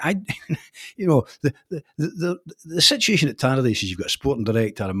 I the situation at Tannadice is you've got a sporting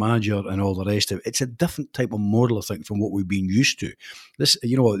director, a manager, and all the rest of it. It's a different type of model, I think, from what we've been used to. This,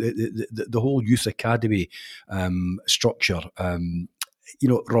 the whole youth academy structure.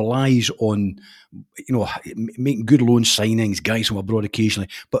 Relies on, making good loan signings, guys from abroad occasionally,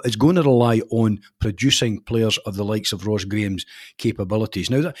 but it's going to rely on producing players of the likes of Ross Graham's capabilities.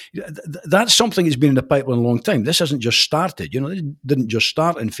 Now, that's something that's been in the pipeline a long time. This hasn't just started. It didn't just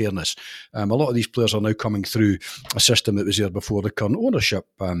start, in fairness. A lot of these players are now coming through a system that was there before the current ownership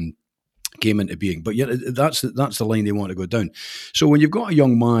came into being. But that's the line they want to go down. So when you've got a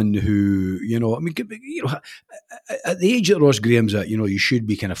young man who, at the age that Ross Graham's at, you should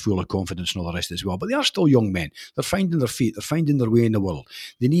be kind of full of confidence and all the rest as well. But they are still young men. They're finding their feet. They're finding their way in the world.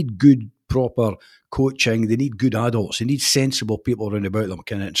 They need good, proper coaching. They need good adults. They need sensible people around about them,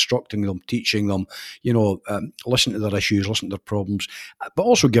 kind of instructing them, teaching them, listen to their issues, listen to their problems, but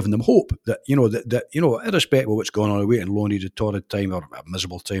also giving them hope that, irrespective of what's going on away in Loney, the torrid time or a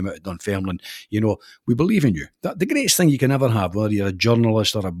miserable time out at Dunfermline, we believe in you. The greatest thing you can ever have, whether you're a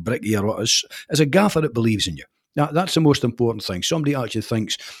journalist or a brickie or what, is a gaffer that believes in you. That's the most important thing. Somebody actually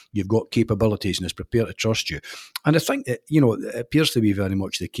thinks you've got capabilities and is prepared to trust you. And I think that, it appears to be very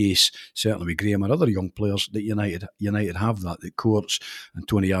much the case, certainly with Graham and other young players, that United have that Courts and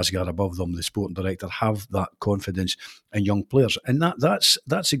Tony Asgard above them, the sporting director, have that confidence in young players. And that's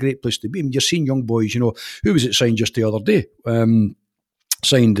a great place to be. I mean, you're seeing young boys, who was it signed just the other day?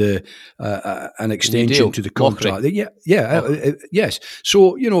 Signed an extension to the contract. Yes.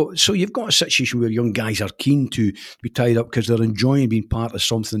 So you've got a situation where young guys are keen to be tied up because they're enjoying being part of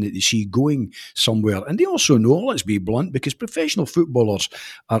something that they see going somewhere, and they also know, let's be blunt, because professional footballers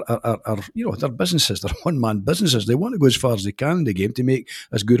are they're businesses, they're one-man businesses. They want to go as far as they can in the game to make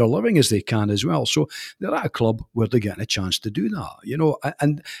as good a living as they can as well. So they're at a club where they're getting a chance to do that,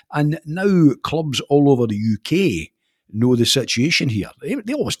 and now clubs all over the UK know the situation here.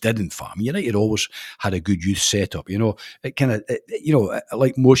 They always did, in fact. United always had a good youth setup. It kind of,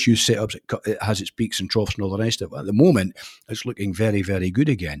 like most youth setups, it has its peaks and troughs and all the rest of it. At the moment, it's looking very, very good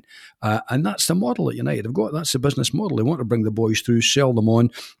again. And that's the model that United have got. That's the business model. They want to bring the boys through, sell them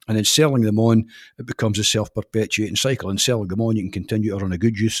on, and in selling them on, it becomes a self-perpetuating cycle. And selling them on, you can continue to run a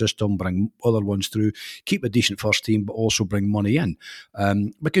good youth system, bring other ones through, keep a decent first team, but also bring money in.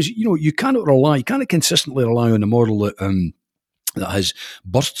 Because, you can't consistently rely on the model that has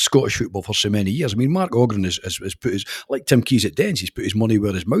burst Scottish football for so many years. I mean, Mark Ogren has put his, like Tim Keys at Dens, he's put his money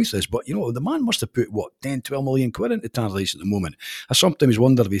where his mouth is, but the man must have put 10, 12 million quid into Tannadice at the moment. I sometimes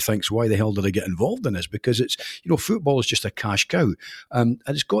wonder if he thinks, why the hell did I get involved in this? Because it's, football is just a cash cow, and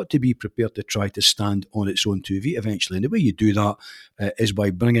it's got to be prepared to try to stand on its own 2 feet eventually, and the way you do that is by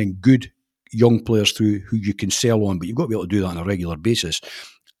bringing good young players through who you can sell on, but you've got to be able to do that on a regular basis.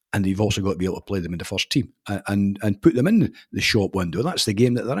 And you've also got to be able to play them in the first team and put them in the shop window. That's the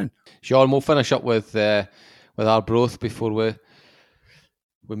game that they're in. Sean, we'll finish up with Arbroath before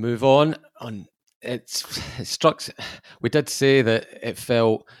we move on. It struck. We did say that it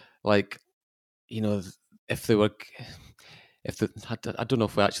felt like, I don't know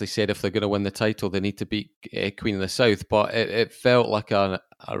if we actually said if they're going to win the title, they need to beat Queen of the South, but it felt like a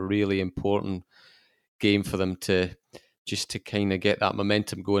really important game for them to kind of get that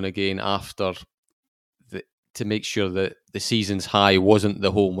momentum going again after to make sure that the season's high wasn't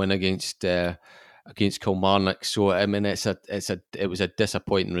the home win against Kilmarnock. So I mean, it was a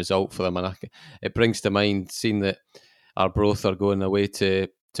disappointing result for them, and it brings to mind seeing that Arbroath are going away to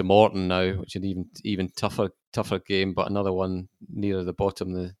Morton now, which is an even tougher game, but another one nearer the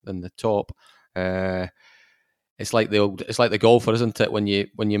bottom than the top. It's like the golfer, isn't it? When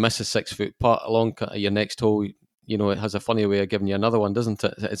you miss a 6-foot putt along your next hole, it has a funny way of giving you another one, doesn't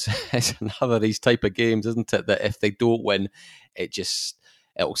it? It's another of these type of games, isn't it? That if they don't win,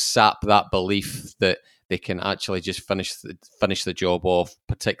 it'll sap that belief that they can actually just finish the job off,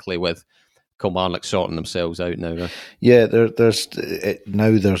 particularly with Kilmarnock sorting themselves out now. Right? Yeah, there's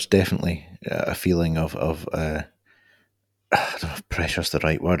definitely a feeling of I don't know if pressure's the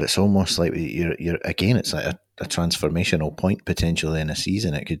right word. It's almost like you're again. It's like a transformational point potentially in a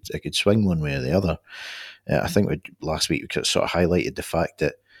season. It could swing one way or the other. I think last week we sort of highlighted the fact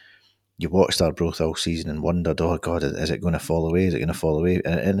that you watched Arbroath all season and wondered, oh God, is it going to fall away? Is it going to fall away?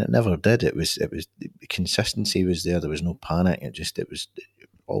 And it never did. It was consistency was there. There was no panic. It was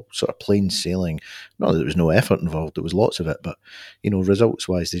all sort of plain sailing. Not that there was no effort involved, there was lots of it, but results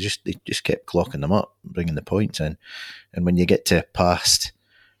wise, they just kept clocking them up, bringing the points in. And when you get to past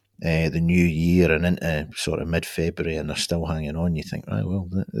the new year and into sort of mid-February, and they're still hanging on, you think, right, well,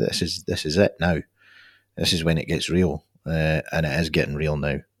 this is it now. This is when it gets real, and it is getting real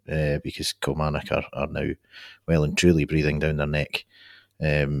now, because Kilmarnock are now well and truly breathing down their neck.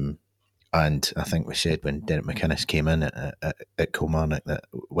 And I think we said when Derek McInnes came in at Kilmarnock that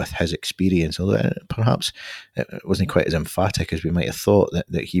with his experience, although perhaps it wasn't quite as emphatic as we might have thought,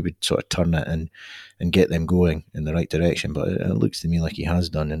 that he would sort of turn it and get them going in the right direction. But it looks to me like he has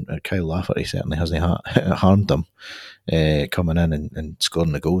done, and Kyle Lafferty certainly hasn't harmed them coming in and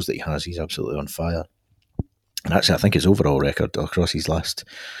scoring the goals that he has. He's absolutely on fire. And actually, I think his overall record across this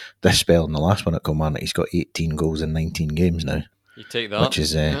spell and the last one at Kilmarnock, he's got 18 goals in 19 games now. You take that, which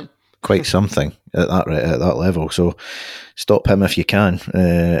is quite something at that level. So stop him if you can,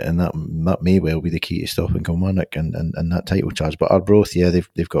 and that may well be the key to stopping Kilmarnock and that title charge. But Arbroath,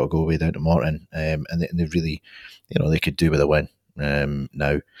 they've got to go away down to Morton, and they really, they could do with a win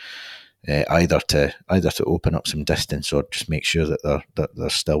now. Either to open up some distance or just make sure that they're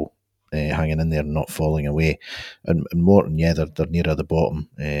still hanging in there and not falling away. And Morton, they're nearer the bottom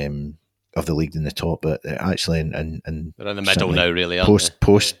of the league than the top, but actually, and they're in the middle now, really. Aren't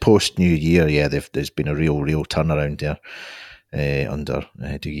post New Year, there's been a real turnaround there under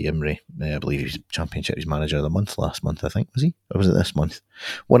Dougie Imrie. I believe he was Championship Manager of the Month last month. I think, was he, or was it this month?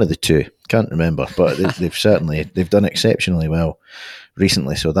 One of the two, can't remember. But they've done exceptionally well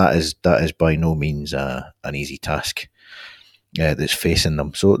recently. So that is by no means an easy task that's facing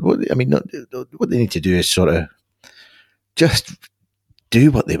them. So what they need to do is sort of just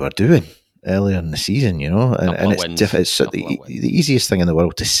do what they were doing earlier in the season, and it's the easiest thing in the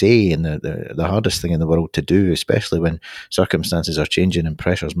world to say and the hardest thing in the world to do, especially when circumstances are changing and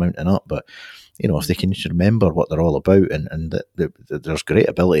pressure's mounting up. But if they can just remember what they're all about, and that there's great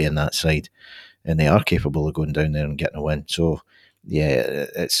ability in that side, and they are capable of going down there and getting a win. So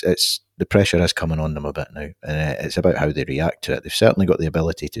it's the pressure is coming on them a bit now, and it's about how they react to it. They've certainly got the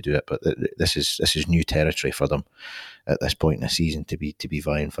ability to do it, but this is new territory for them at this point in the season to be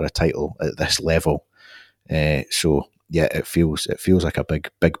vying for a title at this level. So it feels like a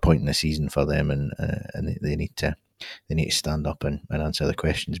big point in the season for them, and they need to stand up and answer the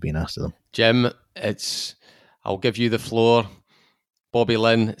questions being asked of them. Jim, I'll give you the floor. Bobby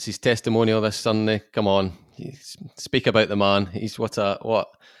Linn, it's his testimonial this Sunday. Come on, speak about the man. He's what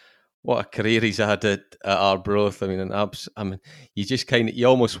a career he's had at Arbroath. I mean, you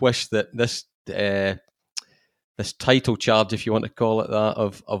almost wish that this title charge, if you want to call it that,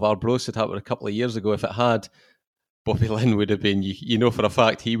 of Arbroath had happened a couple of years ago. If it had, Bobby Linn would have been, for a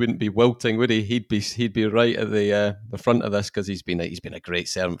fact, he wouldn't be wilting, would he? He'd be right at the front of this, because he's been a great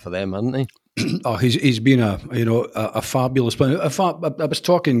servant for them, hasn't he? Oh, he's been a fabulous player. In fact, I was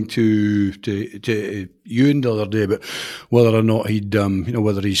talking to Ewan the other day about whether or not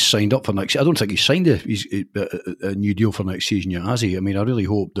whether he's signed up for next. I don't think he's signed a new deal for next season yet, has he? I mean, I really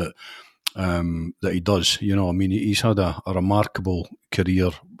hope that he does. He's had a remarkable career,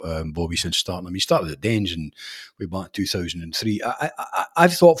 Bobby, since starting. He started at Dens way back in 2003.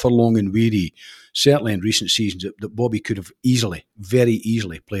 I've thought for long and weary, certainly in recent seasons, that Bobby could have very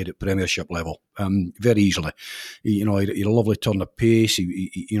easily played at Premiership level. Very easily. He had a lovely turn of pace.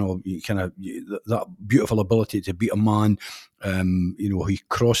 He that beautiful ability to beat a man. He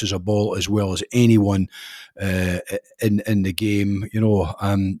crosses a ball as well as anyone in the game.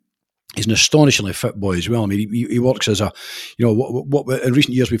 He's an astonishingly fit boy as well. I mean, he works as a, what in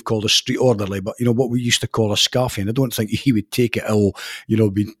recent years we've called a street orderly, but what we used to call a scaffy. And I don't think he would take it ill,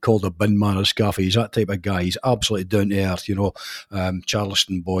 being called a bin man or scaffy. He's that type of guy. He's absolutely down to earth.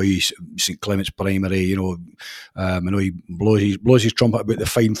 Charleston boys, St Clement's Primary. I know he blows his trumpet about the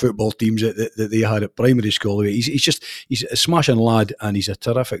fine football teams that they had at primary school. He's a smashing lad, and he's a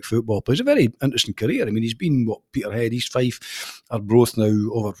terrific football player. He's a very interesting career. I mean, he's been Peterhead, East Fife, Arbroath now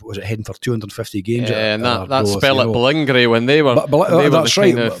over, was it heading for 250 games? Yeah, and that spell at Ballingray when they were. That's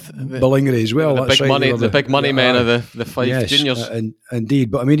right. Ballingray as well. The big money men of the Fife juniors. Indeed,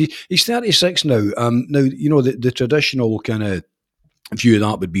 but I mean, he's 36 now. Now the traditional kind of view of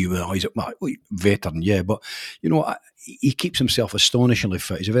that would be, well, he's a veteran, but he keeps himself astonishingly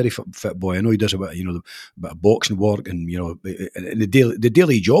fit. He's a very fit boy. I know he does a bit of boxing work, and the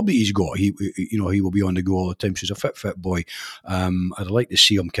daily job that he's got. He will be on the go all the time. So he's a fit boy. I'd like to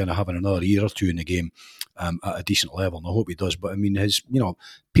see him kind of having another year or two in the game at a decent level, and I hope he does. But I mean, his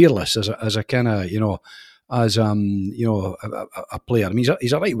peerless as a kind of as a player. I mean,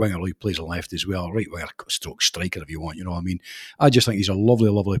 he's a right winger who plays on left as well, right winger stroke striker if you want. I mean, I just think he's a lovely,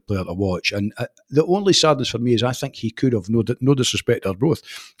 lovely player to watch. And the only sadness for me is I think he could have, no disrespect to Arbroath,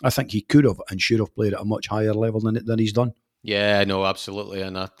 I think he could have and should have played at a much higher level than he's done. Yeah, no, absolutely,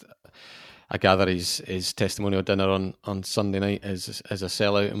 and I gather his testimonial dinner on Sunday night is a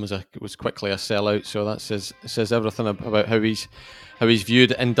sellout and was quickly a sellout. So that says everything about how he's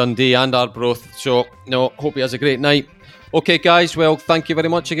viewed in Dundee and Arbroath. So no, hope he has a great night. Okay, guys. Well, thank you very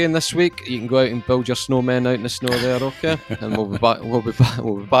much again this week. You can go out and build your snowmen out in the snow there. Okay, and we'll be back. We'll be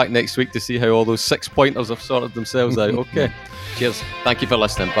back next week to see how all those 6-pointers have sorted themselves out. Okay. Cheers. Thank you for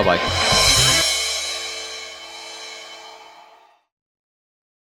listening. Bye bye.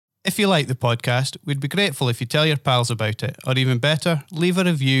 If you like the podcast, we'd be grateful if you tell your pals about it, or even better, leave a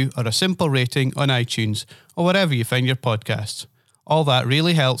review or a simple rating on iTunes or wherever you find your podcasts. All that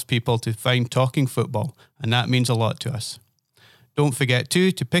really helps people to find Talking Football, and that means a lot to us. Don't forget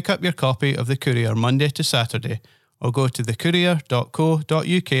too to pick up your copy of The Courier Monday to Saturday, or go to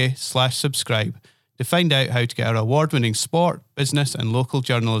thecourier.co.uk/subscribe to find out how to get our award-winning sport, business and local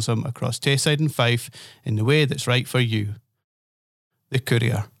journalism across Tayside and Fife in the way that's right for you. The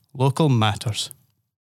Courier. Local matters.